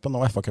Ligacupen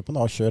og FA-cupen,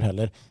 og kjør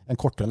heller en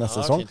kortere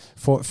neste sesong,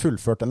 få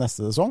fullført den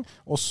neste sesong,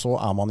 og så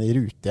er man i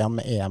rute igjen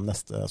med EM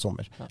neste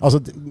sommer.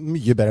 Altså,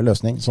 mye bedre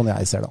løsning, sånn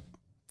jeg ser det.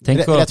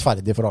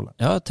 Rettferdig for alle.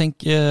 Ja,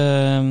 tenk,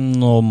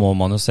 nå må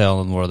man jo se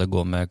hvordan det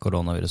går med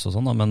koronavirus og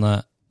sånn, men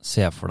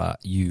se for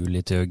deg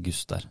juli til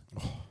august der.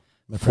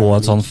 Få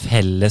en sånn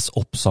felles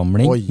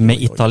oppsamling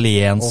med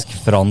italiensk,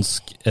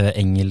 fransk,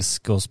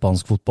 engelsk og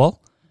spansk fotball,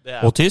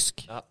 og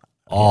tysk. Ja.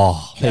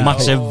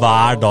 Matcher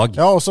hver dag.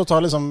 Ja, og så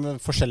ta liksom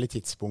forskjellige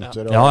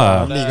tidspunkter.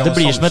 Det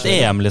blir som et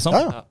EM, liksom.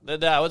 Ja.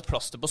 Det er jo et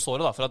plaster på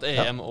såret da, for at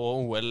EM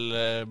og OL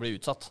blir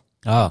utsatt.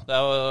 Ja. Det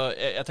er jo,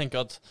 jeg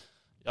tenker at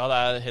ja, det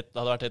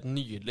hadde vært helt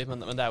nydelig,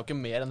 men det er jo ikke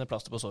mer enn det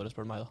plaster på såret,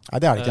 spør du meg da. Nei,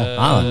 det er det ikke.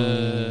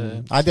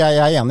 Nei, jeg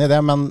er enig i det,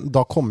 men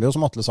da kommer jo,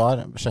 som Atle sa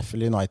her,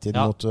 Sheffield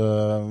United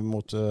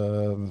mot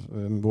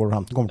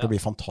Wolverhampton kommer til å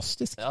bli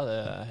fantastisk. Ja, det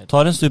er helt...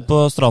 Tar en stup på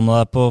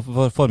stranda der på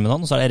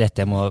formiddagen, og så er det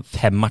rett hjem og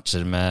 5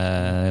 matcher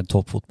med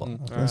toppfotball.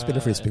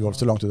 Spiller frisbeegolf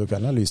til langt ut av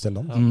kvelden, lyst til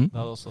den.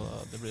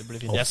 Det blir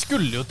fint. Jeg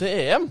skulle jo til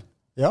EM!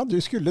 Ja, du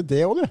skulle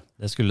det også, du.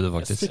 Det skulle du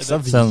faktisk. Fiksa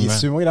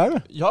visum og greier,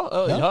 du. Ja.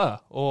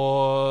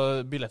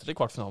 Og billetter til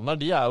kvartfinalen der,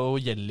 de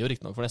gjelder jo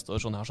riktig nok for neste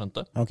år, sånn jeg har skjønt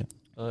det. Okay.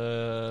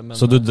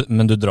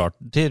 Men du drar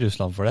til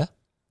Russland for det?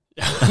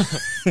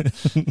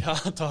 Ja,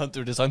 ta en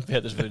tur til St.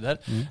 Petersburg der.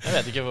 Jeg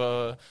vet ikke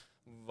hva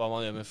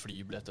man gjør med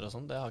flybilletter og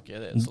sånn. Det har ikke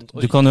det sånt.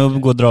 Du kan jo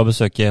dra og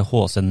besøke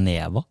HC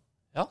Neva.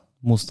 Ja.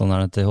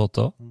 Motstanderne til HT.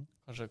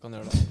 Kanskje jeg kan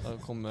gjøre det. Da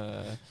kommer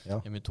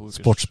hjem i 2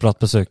 uker. Sportsprat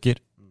besøker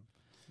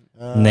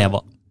Neva.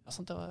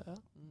 Sant, det var,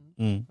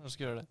 Jeg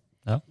skal gjøre det.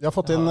 Ja. Vi har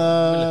fått inn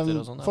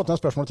et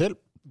spørsmål til.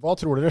 Hva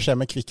tror dere skjer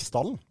med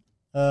Kvikkstallen?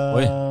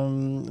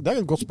 Det er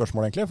et godt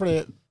spørsmål egentlig, fordi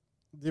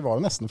de var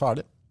jo nesten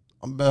ferdig.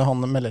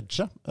 Han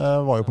Meledje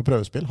var jo på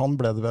prøvespill. Han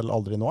ble det vel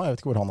aldri nå. Jeg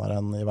vet ikke hvor han er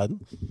i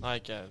verden. Nei,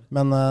 ikke.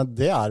 Men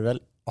det er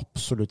vel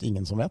absolutt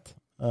ingen som vet.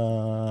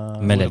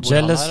 Meledje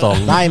eller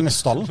Stallen? Nei, med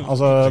Stallen.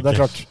 Altså, det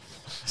er klart.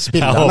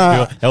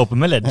 Jeg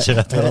håper Meledje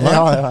vet du.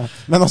 Ja.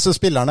 Men altså,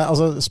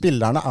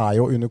 spillerne er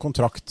jo under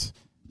kontrakt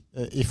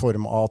i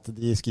form av at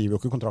de skriver jo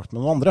ikke kontrakt med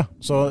noen andre.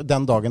 Så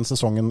den dagen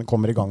sesongen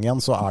kommer i gang igjen,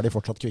 så er de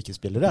fortsatt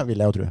Kvikke-spillere, vil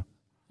jeg jo tro.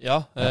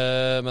 Ja,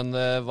 men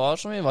det var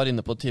som vi var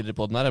inne på tidligere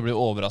på den her. Jeg blir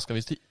overrasket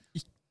hvis det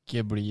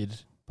ikke blir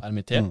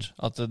permittert.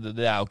 At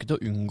det jo ikke til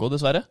å unngå,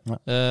 dessverre.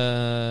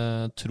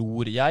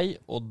 Tror jeg,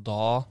 og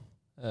da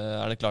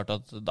det klart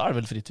at da det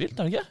vel fritt vilt,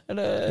 det ikke?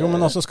 Eller, jo,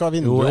 men altså skal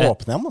vinduet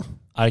åpne igjen da?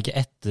 Det ikke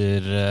etter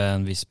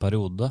en viss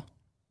periode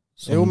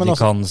som jo, de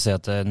altså, kan se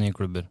til nye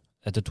klubber?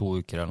 Etter 2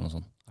 uker eller noe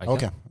sånt?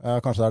 Ok,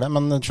 kanskje det det.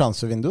 Men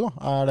transfervindu da?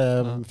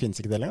 Finnes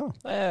ikke det lenger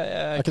da?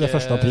 Ikke det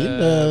 1. april?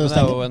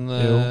 Det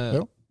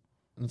jo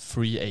en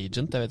free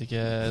agent, jeg vet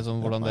ikke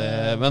hvordan det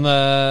men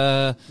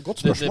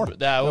godt spørsmål.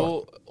 Det jo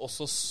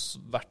også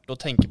verdt å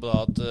tenke på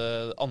da at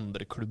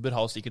andre klubber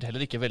har sikkert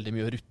heller ikke veldig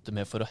mye å rutte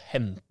med for å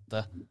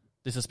hente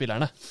disse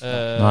spillerne.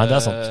 Nei,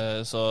 det sant.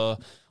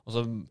 Og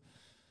så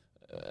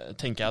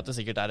tenker jeg at det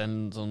sikkert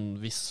en sånn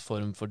viss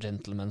form for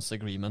gentleman's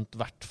agreement, I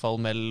hvert fall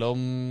mellom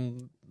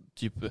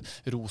type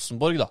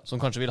Rosenborg da,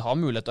 som kanskje vil ha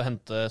mulighet til å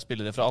hente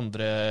spillere fra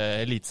andre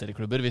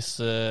elitserieklubber hvis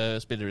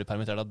spillere blir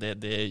permittert, at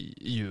det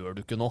gjør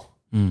du ikke nå.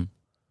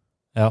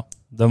 Ja,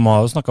 de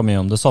har jo snakket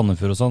mye om det.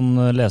 Sandefjord og sånn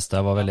leste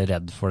jeg var veldig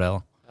redd for det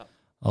da. Ja.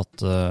 At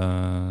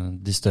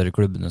de større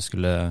klubbene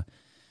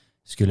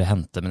skulle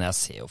hente, men jeg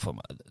ser jo for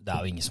meg, det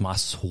jo ingen som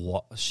så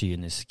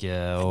kyniske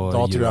og da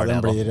tror jeg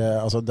den blir,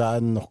 altså det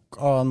nok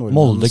av nordmenn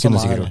Molde som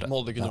kunne sikkert gjort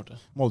det.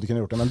 Molde kunne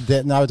gjort det, men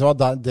vet du hva,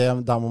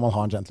 der må man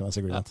ha en gentleman's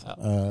agreement.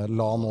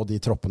 La nå de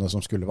troppene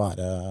som skulle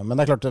være,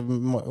 men det klart,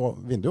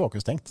 vinduet var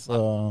ikke stengt,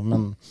 så,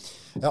 men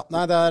ja,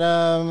 nei,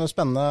 det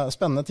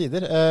spennende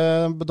tider.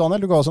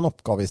 Daniel, du ga oss en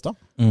oppgave I sted.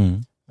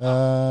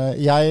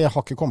 Jeg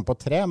har ikke kommet på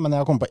 3, men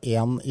jeg har kommet på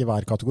 1 I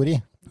hver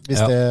kategori,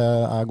 hvis det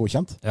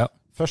godkjent. Ja.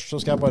 Først så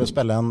skal jeg bare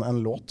spille en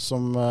låt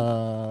som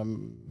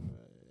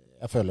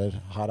jeg føler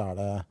her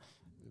det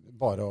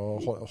bare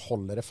å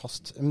holde dere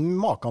fast.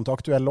 Maken til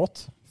aktuell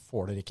låt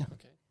får dere ikke.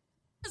 Okay.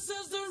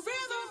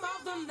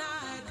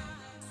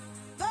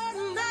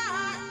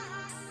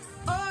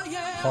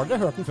 Har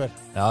dere hørt den før?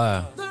 Ja.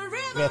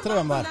 Vet dere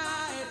hvem det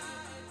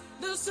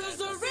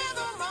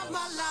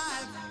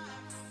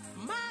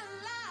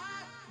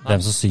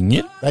Hvem som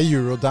synger? Det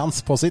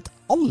Eurodance på sitt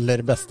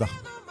aller beste.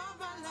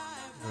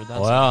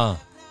 Ja.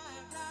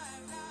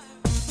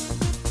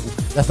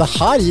 Dette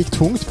her gikk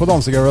tungt på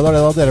dansegulvet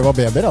da dere var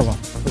babyer, altså.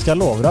 Det skal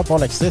jeg love deg på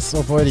Alexis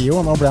og på Rio.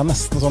 Nå ble jeg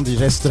nesten sånn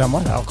DJ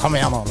Strømmer. Ja, kom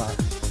igjen nå.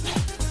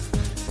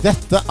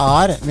 Dette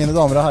mine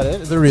damer og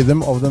herrer, The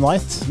Rhythm of the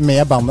Night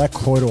med bandet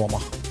Korona.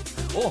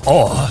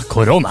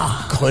 Korona.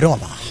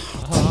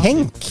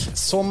 Tenk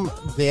som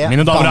det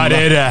mine damer og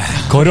herrer,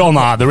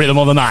 Korona, The Rhythm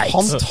of the Night.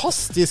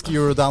 Fantastisk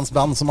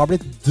Eurodance-band som har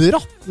blitt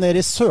dratt ned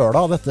I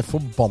søla av dette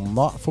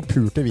forbanna,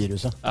 forpurte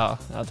viruset. Ja,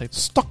 jeg tenkte.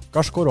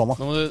 Stakkars Korona.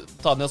 Nå må du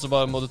ta den, så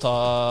bare må du ta...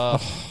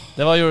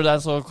 Det var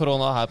Eurodance og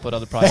Korona her på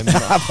Radio Prime.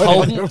 Her på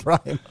Radio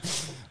Prime.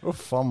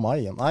 Uffa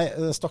meg. Nei,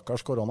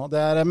 stakkars Korona.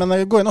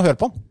 Men gå inn og hør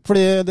på den.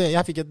 Fordi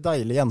jeg fikk et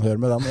deilig gjenhør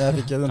med den. Jeg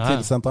fikk den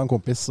tilsendt av en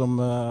kompis som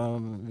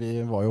vi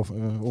var jo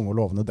unge og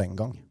lovende den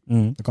gang.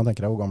 Du kan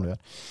tenke deg hvor gamle vi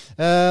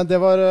det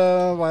var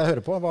hva jeg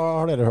hører på. Hva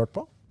har dere hørt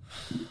på?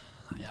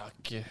 Jeg har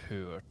ikke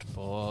hørt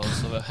på,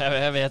 så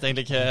jeg vet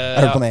egentlig ikke.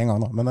 Jeg hørte på den en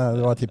gang da, men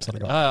det var et tips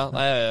allikevel. Ja.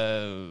 Nei,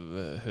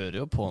 jeg hører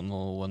jo på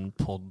noen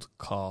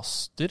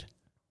podcaster.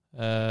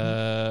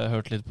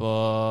 Hørt litt på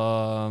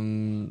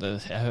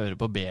jeg hører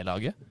på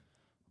B-laget.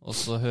 Og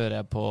så hører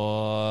jeg på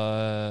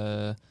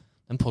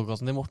den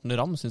podcasten til Morten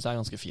Ramm, synes jeg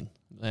ganske fin.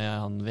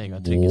 Han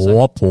Vegard Tryggeseid.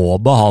 Og på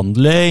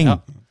behandling! Ja,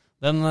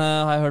 den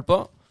har jeg hørt på.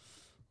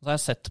 Så har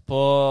jeg sett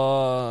på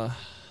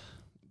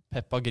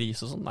Peppa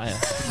Gris og sånn. Nei.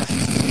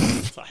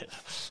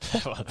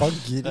 Peppa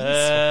Gris,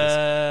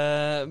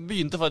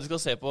 begynte faktisk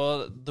å se på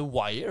The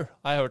Wire.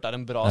 Har jeg hørt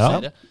en bra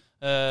serie.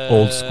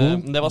 Old school.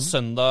 Det var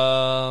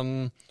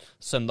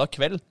søndag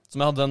kveld, som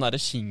jeg hadde den der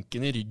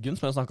kinken I ryggen,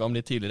 som jeg snakket om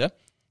litt tidligere.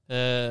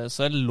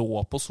 Så jeg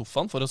lå på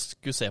sofaen for å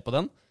skulle se på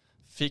den.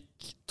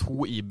 Fikk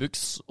 2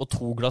 e-books og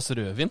 2 glass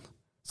rødvin.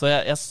 Så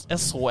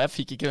jeg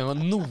fikk ikke med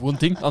meg noen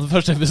ting av den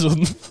første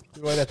episoden. Du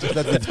var rett og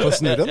slett litt på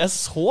snurren? Jeg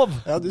sov.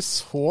 Ja, du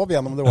sov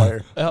gjennom The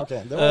Wire. Ja.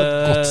 Okay, det var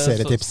et godt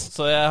serietips.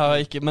 Så jeg har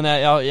ikke, men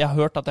jeg har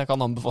hørt at jeg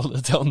kan anbefale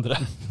det til andre.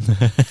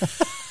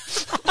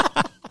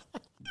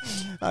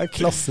 Det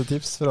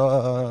klassetips fra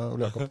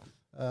Ole Jakob.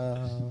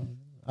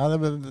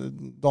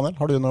 Daniel,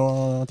 har du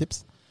noen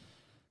tips?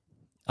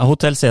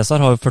 Hotel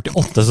Cæsar har jo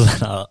 48, så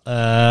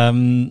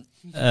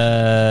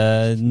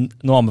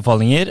noen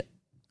anbefalinger.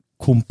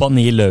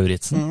 Kompani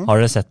Lauritzen, har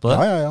dere sett på det?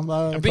 Ja,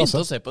 jeg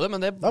begynte å se på det,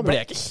 men det ble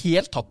jeg ikke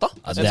helt tatt av.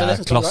 Ja,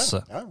 det klasse.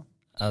 Ja.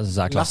 Jeg synes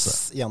det klasse.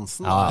 Lass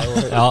Jensen.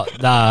 Ja,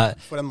 det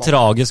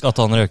tragisk at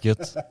han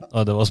røket.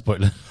 Det var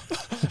spoiler.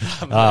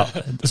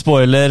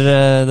 Spoiler,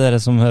 dere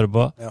som hører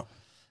på. Ja.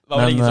 Det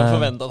var vel ingen som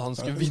forventet at han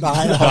skulle vinne.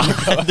 Nei,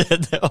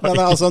 men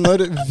altså,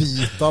 når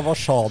Vita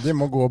Warsadi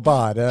må gå og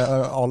bære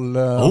all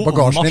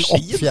bagasjen din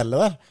opp fjellet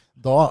der,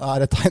 Da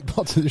det et tegn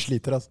på at du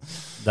sliter, altså.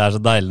 Det så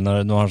deilig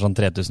når du har sånn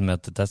 3000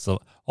 meter test, så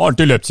har han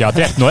ikke løpt siden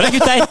 13 år,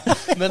 gutter!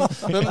 Men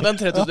den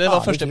 3000, det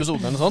var første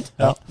episoden eller noe sånt.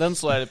 Ja. Den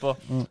så jeg litt på.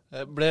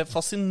 Jeg ble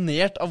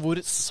fascinert av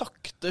hvor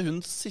sakte hun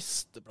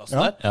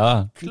sisteplassen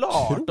der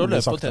klarte å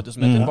løpe på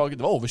 3000 meter.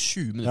 Det var over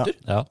 20 minutter.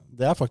 Ja.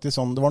 Det faktisk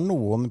sånn, det var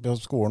noen på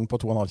skolen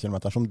på 2,5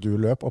 kilometer som du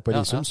løp oppe på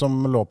Risum,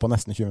 som lå på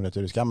nesten 20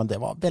 minutter, husker jeg, men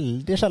det var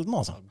veldig sjelden,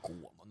 altså.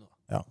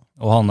 Ja.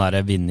 Og han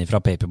Vinny fra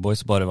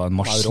Paperboys bare var en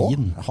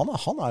maskin. Han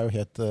jo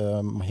helt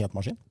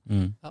maskin.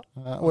 Ja.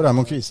 Og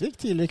Raymond Kvisvik,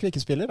 tidligere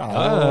Kvikkespiller,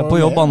 på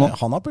jobb han også.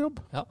 Han på jobb.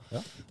 Ja.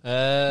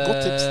 Godt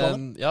tips,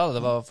 Daniel. Ja,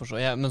 det var for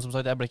så. Men som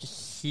sagt, jeg ble ikke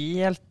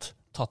helt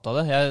tatt av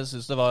det. Jeg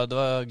synes det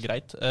var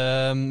greit.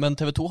 Men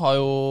TV 2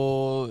 har jo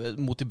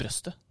mot i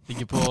brøstet.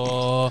 Ligger på...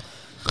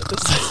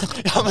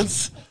 Ja,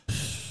 mens...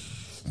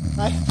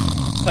 Nei.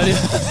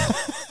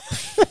 Seriøst.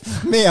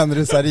 Mener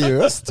du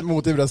seriøst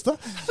mot i brøstet?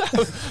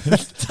 Det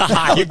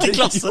jo ikke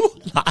klasse.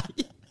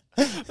 Nei.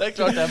 Det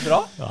klart det bra.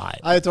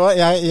 Nei, vet du hva?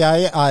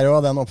 Jeg jo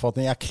av den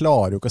oppfatningen, jeg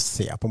klarer jo ikke å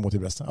se på mot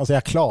i brøstet. Altså,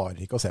 jeg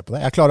klarer ikke å se på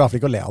det. Jeg klarer i hvert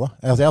fall ikke å le av det.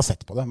 Altså, jeg har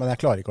sett på det, men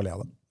jeg klarer ikke å le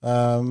av det.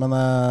 Men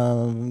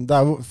det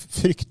jo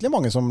fryktelig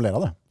mange som ler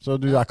av det. Så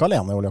du ikke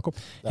alene, Ole Jakob.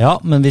 Ja,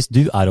 men hvis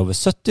du over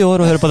 70 år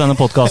og hører på denne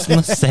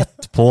podcasten,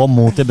 sett på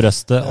mot i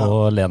brøstet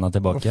og len deg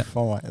tilbake.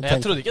 Jeg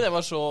trodde ikke det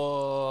var så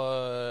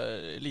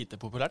lite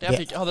populært.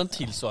 Jeg hadde en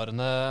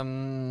tilsvarende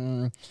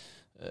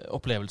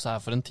opplevelse her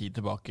for en tid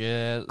tilbake.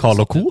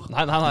 Karl og Co?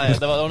 Nei,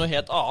 det var noe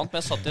helt annet,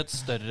 men jeg satt i et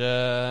større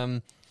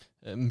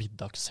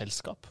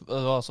middagsselskap. Det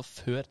var altså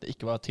før det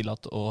ikke var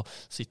tillatt å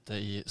sitte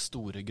i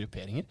store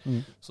grupperinger.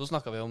 Så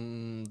snakket vi om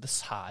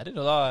desserter,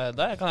 og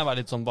da kan jeg være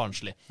litt sånn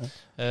barnslig.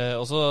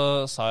 Og så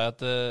sa jeg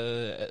at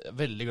jeg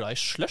veldig glad i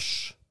slush.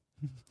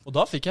 Og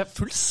da fikk jeg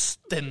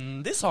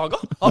fullstendig saga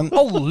av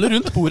alle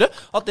rundt bordet,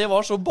 at det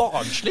var så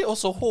barnslig og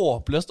så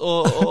håpløst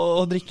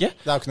å drikke.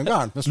 Det jo ikke noe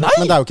gærent med slush,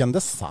 men det jo ikke en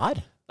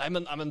dessert. Nei,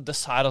 men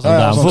dessert, altså.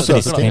 Det for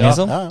frisking,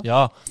 liksom.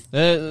 Ja.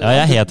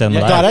 Jeg helt enig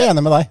med deg. Der jeg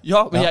enig med deg. Ja,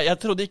 men jeg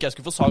trodde ikke jeg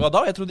skulle få saga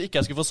da. Jeg trodde ikke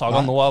jeg skulle få saga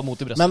nå av mot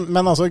i brøstet.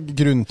 Men altså,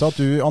 grunnen til at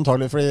du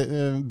antagelig, fordi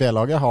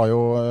B-laget har jo,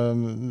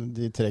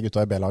 de 3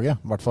 gutta i B-laget,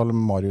 i hvert fall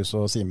Marius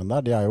og Simen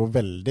der, de jo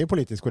veldig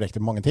politisk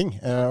korrekte på mange ting.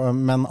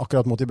 Men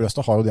akkurat mot i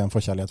brøstet har jo det en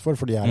forkjærlighet for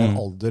de en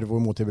alder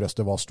hvor mot i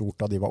brøstet var stort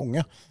da de var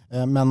unge.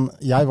 Men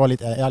jeg er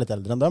litt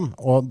eldre enn dem,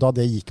 og da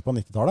det gikk på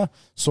 90-tallet,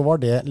 så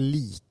var det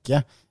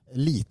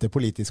lite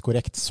politisk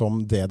korrekt som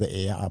det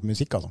på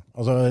musikk, altså.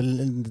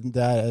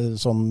 Det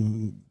sånn,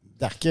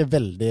 det ikke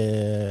veldig,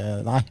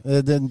 nei,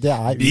 det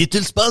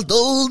Beatles spilte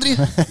aldri!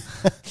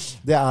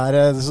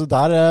 Så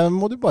der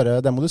må du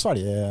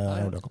svelge,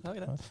 Ole Jakob.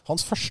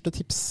 Hans første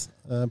tips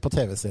på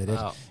TV-serier.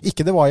 Ja.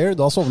 Ikke The Wire,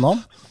 da sovna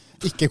han.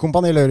 Ikke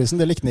Kompani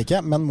Lauritzen, det likte han ikke,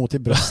 men mot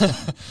i brøstet.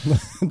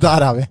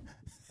 Der vi.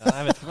 Ja,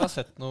 jeg vet ikke om jeg har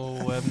sett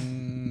noe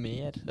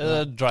mer.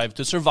 Drive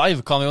to Survive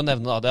kan vi jo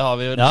nevne da. Det har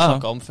vi jo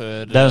snakket om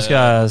før. Det skal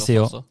jeg si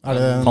også.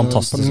 Det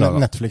fantastisk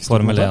laga. Netflix?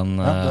 Formel 1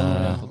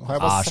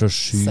 så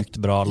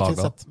sykt bra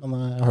laga. Men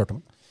jeg har hørt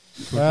om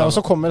det. Og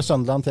så kommer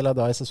Sunderland til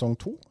deg i sesong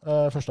 2,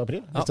 1.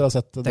 april. Hvis dere har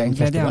sett den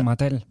første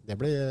der. Det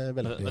blir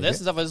veldig Men det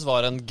synes jeg faktisk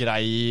var en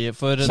grei,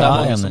 for det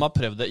mange som har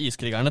prøvd det.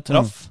 Iskrigerne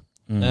traff.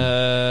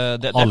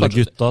 Alle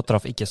gutta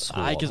traff ikke så.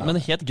 Nei, men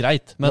helt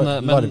greit.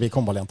 Larvik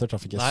håndballjenter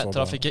traff ikke så. Nei,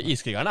 traff ikke.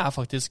 Iskrigerne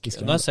faktisk.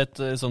 Nå har jeg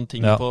sett sånne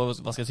ting på,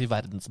 hva skal jeg si,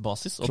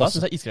 verdensbasis, og da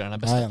synes jeg Iskrigerne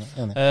best.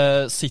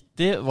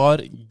 City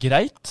var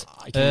greit.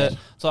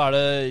 Så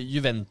det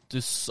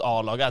Juventus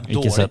A-laget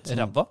dårlig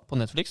ræva på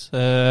Netflix.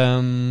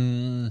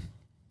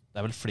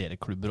 Det vel flere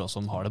klubber også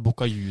som har det.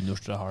 Boca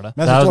Juniors tror jeg har det.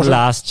 Det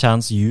Last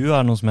Chance U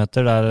noe som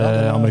heter.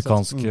 Det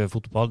amerikansk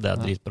fotball. Det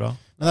dritbra.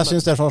 Men jeg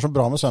synes det som var så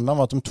bra med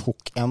Sunderland var at de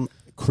tok en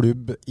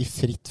klubb i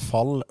fritt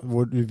fall,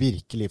 hvor du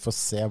virkelig får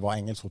se hva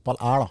engelsk fotball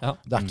da. Ja.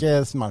 Det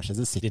ikke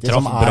Manchester City som De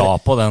traff bra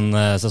på den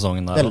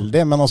sesongen der.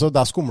 Veldig, men altså,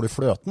 der skummer du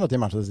fløten i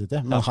Manchester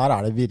City. Men her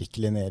det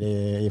virkelig ned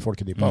i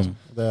folkedypet. Altså.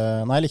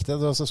 Nei, jeg likte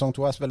det. Sesong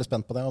 2 veldig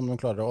spent på det, om de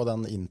klarer det. Og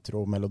den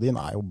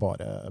intromelodien jo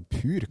bare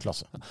pur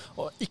klasse.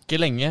 Og ikke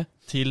lenge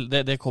til,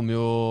 det kom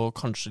jo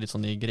kanskje litt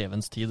sånn i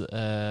grevens tid,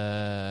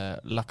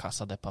 La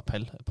Casa de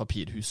Papel,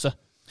 Papirhuset.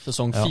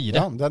 Sesong 4.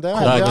 Ja, det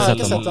har jeg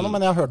ikke sett ennå,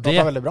 men jeg har hørt at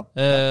det veldig bra.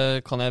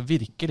 Kan jeg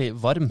virkelig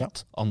varmt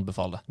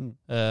anbefale.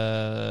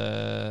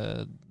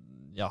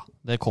 Ja,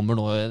 det kommer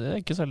nå, det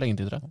ikke så lenge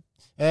tid, tror jeg.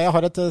 Jeg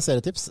har et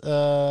serietips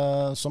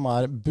som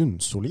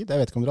bunnsolid.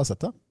 Jeg vet ikke om dere har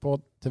sett det. På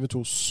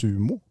TV2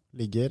 Sumo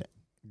ligger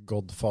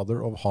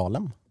Godfather of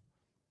Harlem.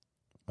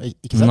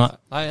 Ikke sett?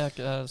 Nei, jeg har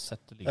ikke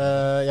sett det.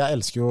 Jeg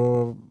elsker jo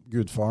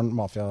Gudfaren,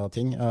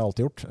 mafia-ting. Jeg har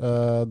alltid gjort.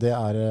 Det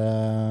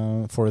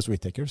Forrest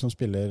Whitaker som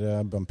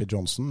spiller Bumpy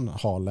Johnson,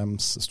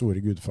 Harlems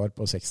store gudfar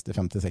på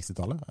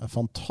 50-60-tallet.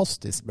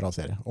 Fantastisk bra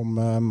serie om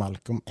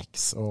Malcolm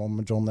X og om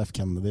John F.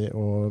 Kennedy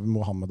og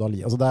Muhammad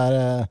Ali. Altså det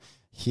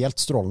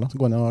helt strålende.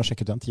 Gå inn og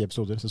sjekke ut den 10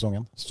 episoder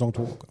sesong 1. Sesong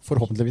 2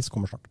 forhåpentligvis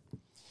kommer snart.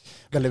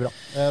 Veldig bra.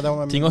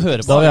 Ting å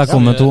høre på. Da vil jeg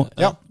komme med 2.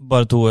 Ja.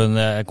 Bare 2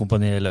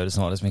 Kompani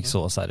Lauritzen var liksom ikke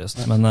så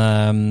seriøst. Men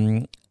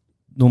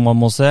noe man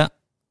må se,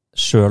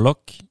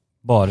 Sherlock,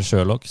 bare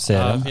Sherlock,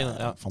 serien.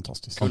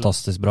 Fantastisk.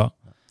 Fantastisk bra.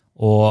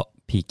 Og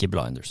Peaky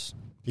Blinders.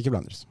 Peaky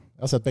Blinders.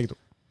 Jeg har sett begge to.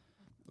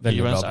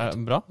 Peaky Blinders er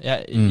bra.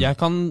 Jeg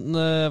kan,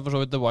 for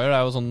så vidt, The Wire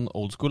er jo sånn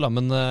old school, da,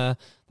 men det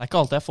er ikke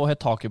alltid jeg får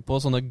helt taket på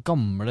sånne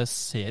gamle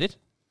serier.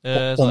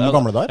 Om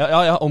gamle dager?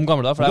 Ja, om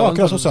gamle dager. Det er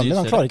akkurat som sønnen min,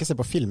 han klarer ikke å se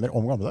på filmer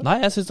om gamle dager. Nei,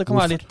 jeg synes det kan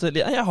være litt...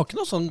 Jeg har ikke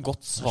noe sånn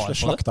godt svar på det.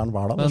 Slakteren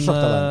hver dag.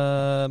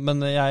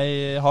 Men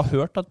jeg har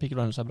hørt at Peaky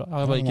Blinders er bra. Jeg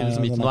har bare ikke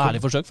liksom gitt noe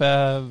ærlig forsøk,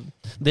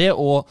 for det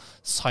og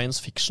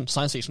science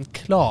fiction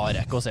klarer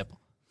jeg ikke å se på.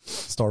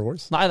 Star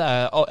Wars? Nei,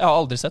 jeg har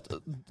aldri sett.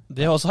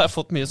 Det også har jeg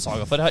fått mye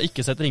saga for. Jeg har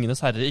ikke sett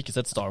Ringenes Herre, ikke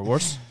sett Star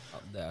Wars.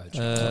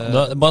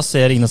 Bare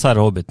se Ringenes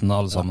Herre og Hobbiten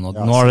alle sammen. Og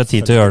nå er det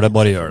tid til å gjøre det,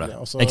 bare gjør det.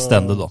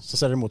 Extended da. Så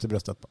ser dere mot i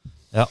brøstet etterpå.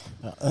 Ja.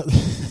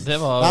 Det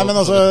var Nei, men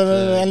altså,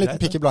 en liten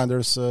Peaky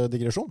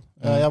Blinders-digresjon.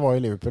 Jeg var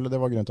i Liverpool,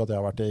 det var grunnen til at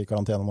jeg har vært i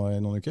karantene nå i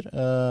noen uker.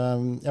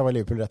 Jeg var i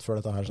Liverpool rett før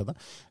dette her skjedde.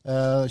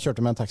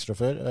 Kjørte med en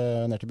taxisjåfør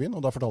ned til byen,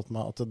 og da fortalte han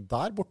meg at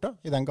der borte,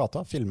 i den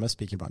gata, filmes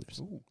Peaky Blinders.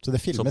 Så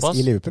det filmes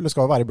i Liverpool. Det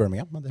skal jo være i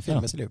Birmingham, men det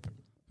filmes i Liverpool.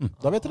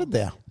 Da vet dere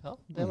det. Ja,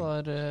 det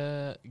var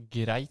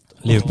greit.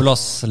 Liverpool, hva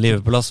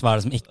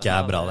er det som ikke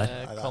er bra der?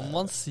 Kan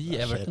man si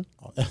Everton?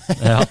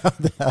 Ja,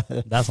 det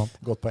er sant.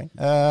 Godt poeng.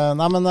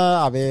 Nei, men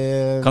er vi...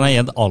 Kan jeg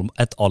gi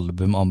et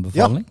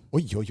albumanbefaling? Ja.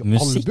 Oi,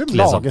 Musikk, album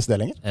liksom. Lages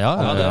det lenger?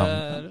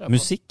 Ja.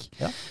 Musikk.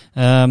 Ja.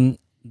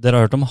 Dere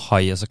har hørt om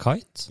High as a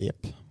Kite?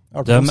 Yep.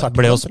 De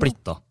ble jo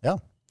splittet. Ja.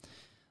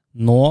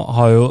 Nå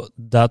har jo,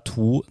 det er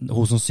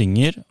hun som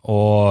synger,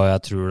 og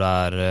jeg tror det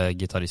er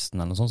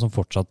gitaristen eller noe sånt, som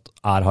fortsatt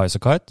er High as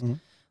a Kite.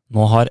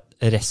 Nå har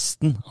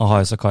resten av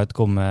High as a Kite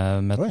kommet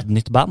med et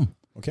nytt band,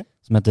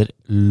 som heter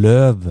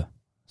Løv,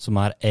 som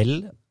er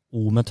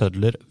L-O med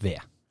tødler V.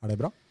 Er det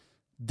bra?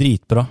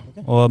 Dritbra.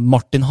 Og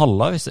Martin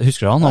Halla,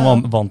 husker du han?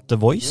 Han vant The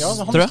Voice,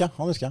 tror jeg.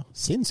 Han husker jeg.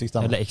 Sinnssykt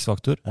stemme. Eller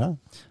X-Faktor. Ja.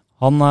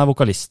 Han er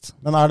vokalist.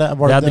 Men det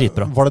er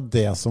dritbra. Var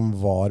det som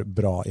var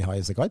bra i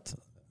High as a Kite?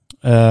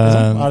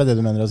 Er det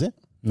du mener å si?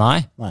 Nei.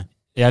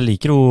 Jeg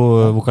liker jo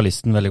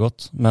vokalisten veldig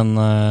godt, men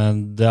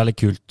det er litt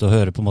kult å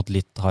høre på en måte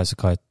litt High as a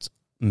Kite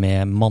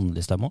med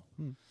mannlig stemme.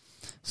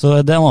 Så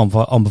det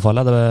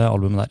anbefaler jeg, det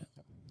albumet der.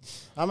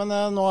 Ja, men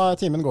nå er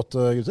timen gått,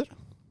 gutter.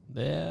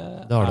 Det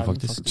har det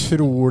faktisk.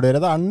 Tror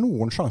dere det er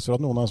noen sjanser for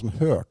at noen av dem som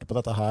hørte på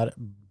dette her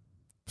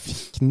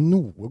fikk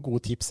noe gode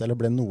tips, eller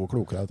ble noe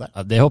klokere av dette?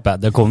 Ja, det håper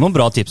jeg. Det kom noen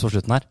bra tips på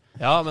slutten her.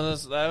 Ja, men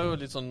det er jo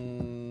litt sånn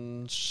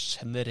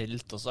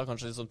generelt også,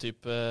 kanskje liksom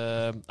type...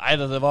 Nei,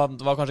 det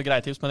var kanskje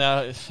greit tips, men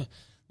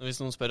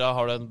hvis noen spør,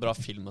 har du en bra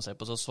film å se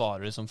på, så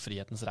svarer du som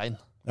Frihetens regn.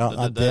 Ja,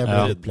 det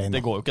blir litt plain.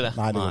 Det går jo ikke det.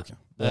 Nei, det går ikke.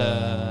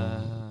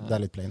 Det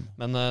er litt plain.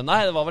 Men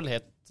nei, det var vel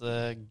helt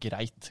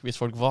greit hvis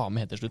folk var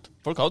med helt til slutt.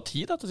 Folk har jo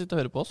tid til å sitte og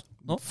høre på oss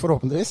nå.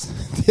 Forhåpentligvis.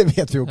 Det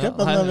vet vi jo ikke,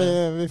 men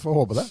vi får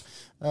håpe det.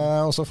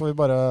 Og så får vi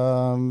bare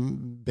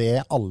be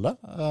alle,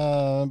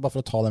 bare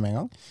for å ta det med en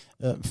gang,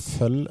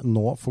 følg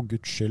nå for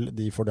Guds skyld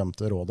de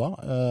fordømte råda.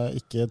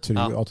 Ikke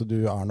tro at du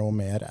er noe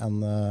mer enn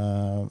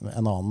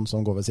en annen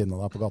som går ved siden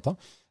av deg på gata.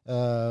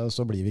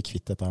 Så blir vi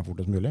kvitt dette her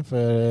fortest mulig. For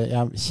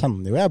jeg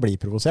kjenner jo jeg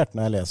blir provosert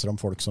når jeg leser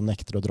om folk som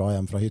nekter å dra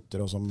hjem fra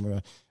hytter og som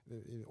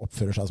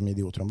oppfører seg som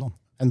idioter om dagen.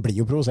 En blir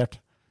jo provosert.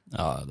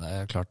 Ja, det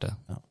er klart det.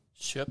 Ja.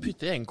 Kjøp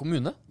hytte i egen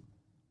kommune.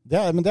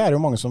 Men det er jo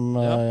mange som...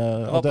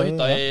 Jeg var på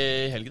hytta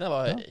i helgen, det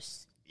var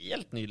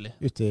helt nydelig.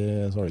 Ute i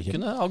Svalbard.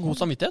 Kunne ha god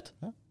samvittighet.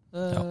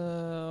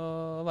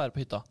 Å være på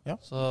hytta. Ja.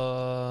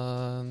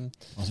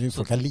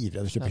 Folk er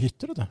livredde å kjøpe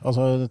hytter, vet du.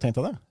 Altså, tenkte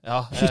jeg det?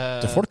 Ja,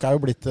 Hyttefolk er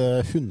jo blitt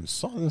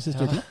hunsa den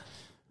siste ukene.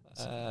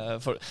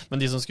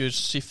 Men de som skulle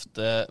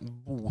skifte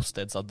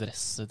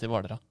bostedsadresse til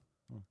Hvalera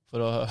for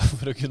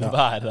å kunne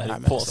være der i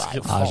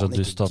påsken. Det er så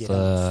dust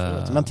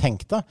at... Men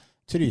tenk deg,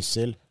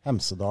 Trysil,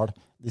 Hemsedal,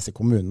 disse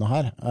kommunene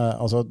her,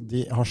 altså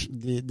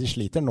de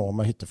sliter nå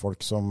med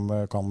hyttefolk som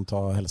kan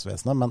ta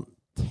helsevesenet, men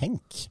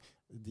tenk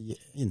de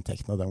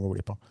inntektene de går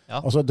glipp av.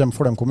 Ja. Altså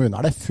for de kommunene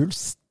er det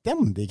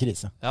fullstendig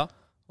krise. Ja,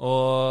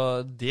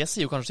 og det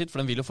sier jo kanskje sitt, for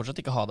de vil jo fortsatt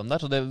ikke ha dem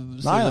der, så det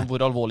sier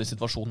hvor alvorlig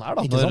situasjonen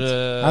er da. Ikke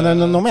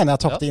sant? Nå mener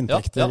jeg tapte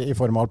inntekter i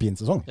form av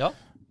alpinsesong. Ja.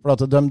 For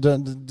at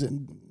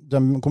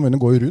de kommunene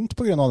går jo rundt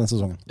på grunn av den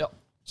sesongen. Ja.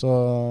 Så,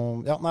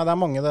 det er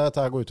mange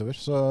dette går utover,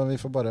 så vi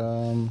får bare...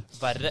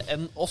 Verre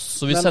enn oss,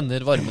 så vi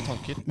sender varme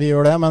tanker. Vi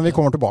gjør det, men vi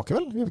kommer tilbake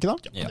vel, gjør vi ikke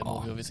det? Ja, det må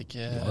vi jo hvis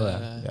ikke...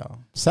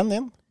 Send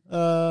inn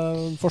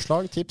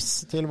forslag, tips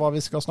til hva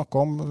vi skal snakke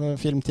om,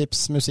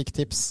 filmtips,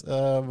 musikktips,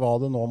 hva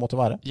det nå måtte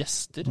være.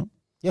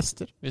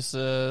 Gjester. Hvis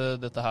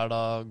dette her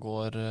da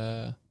går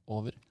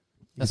over.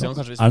 Er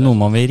det noe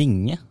man vil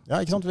ringe?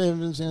 Ja, ikke sant?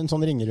 En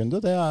sånn ringerunde,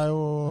 det er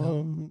jo...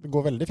 Det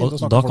går veldig fint å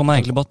snakke. Da kan man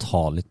egentlig bare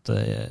ta litt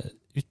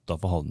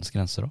utenfor havnens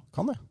grenser også.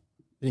 Kan det.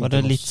 Bare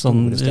litt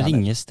sånn,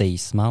 ringe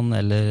Staysman,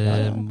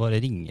 eller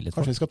bare ringe litt.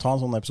 Kanskje vi skal ta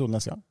en sånn episode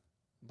neste gang?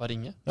 Bare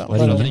ringe? Ja,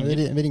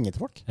 vi ringer til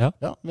folk. Ja,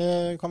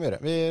 det kan vi gjøre.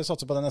 Vi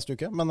satser på det neste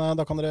uke, men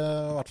da kan dere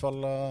i hvert fall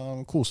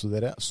kose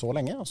dere så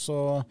lenge, og så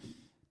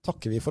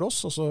takker vi for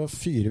oss, og så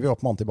fyrer vi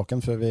opp med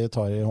antibakken før vi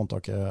tar i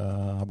håndtaket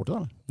her borte.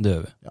 Da. Det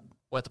gjør vi. Ja.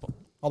 Og etterpå.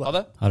 Ha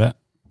det. Ha det.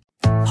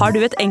 Har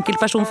du et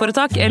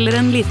enkeltpersonforetak eller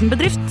en liten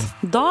bedrift?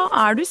 Da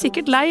du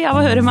sikkert lei av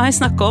å høre meg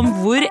snakke om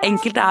hvor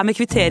enkelt det med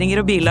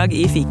kvitteringer og bilag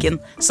i fiken.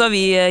 Så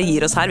vi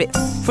gir oss her, vi.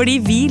 Fordi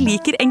vi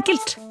liker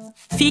enkelt.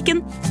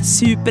 Fiken,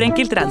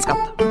 superenkelt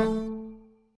regnskap.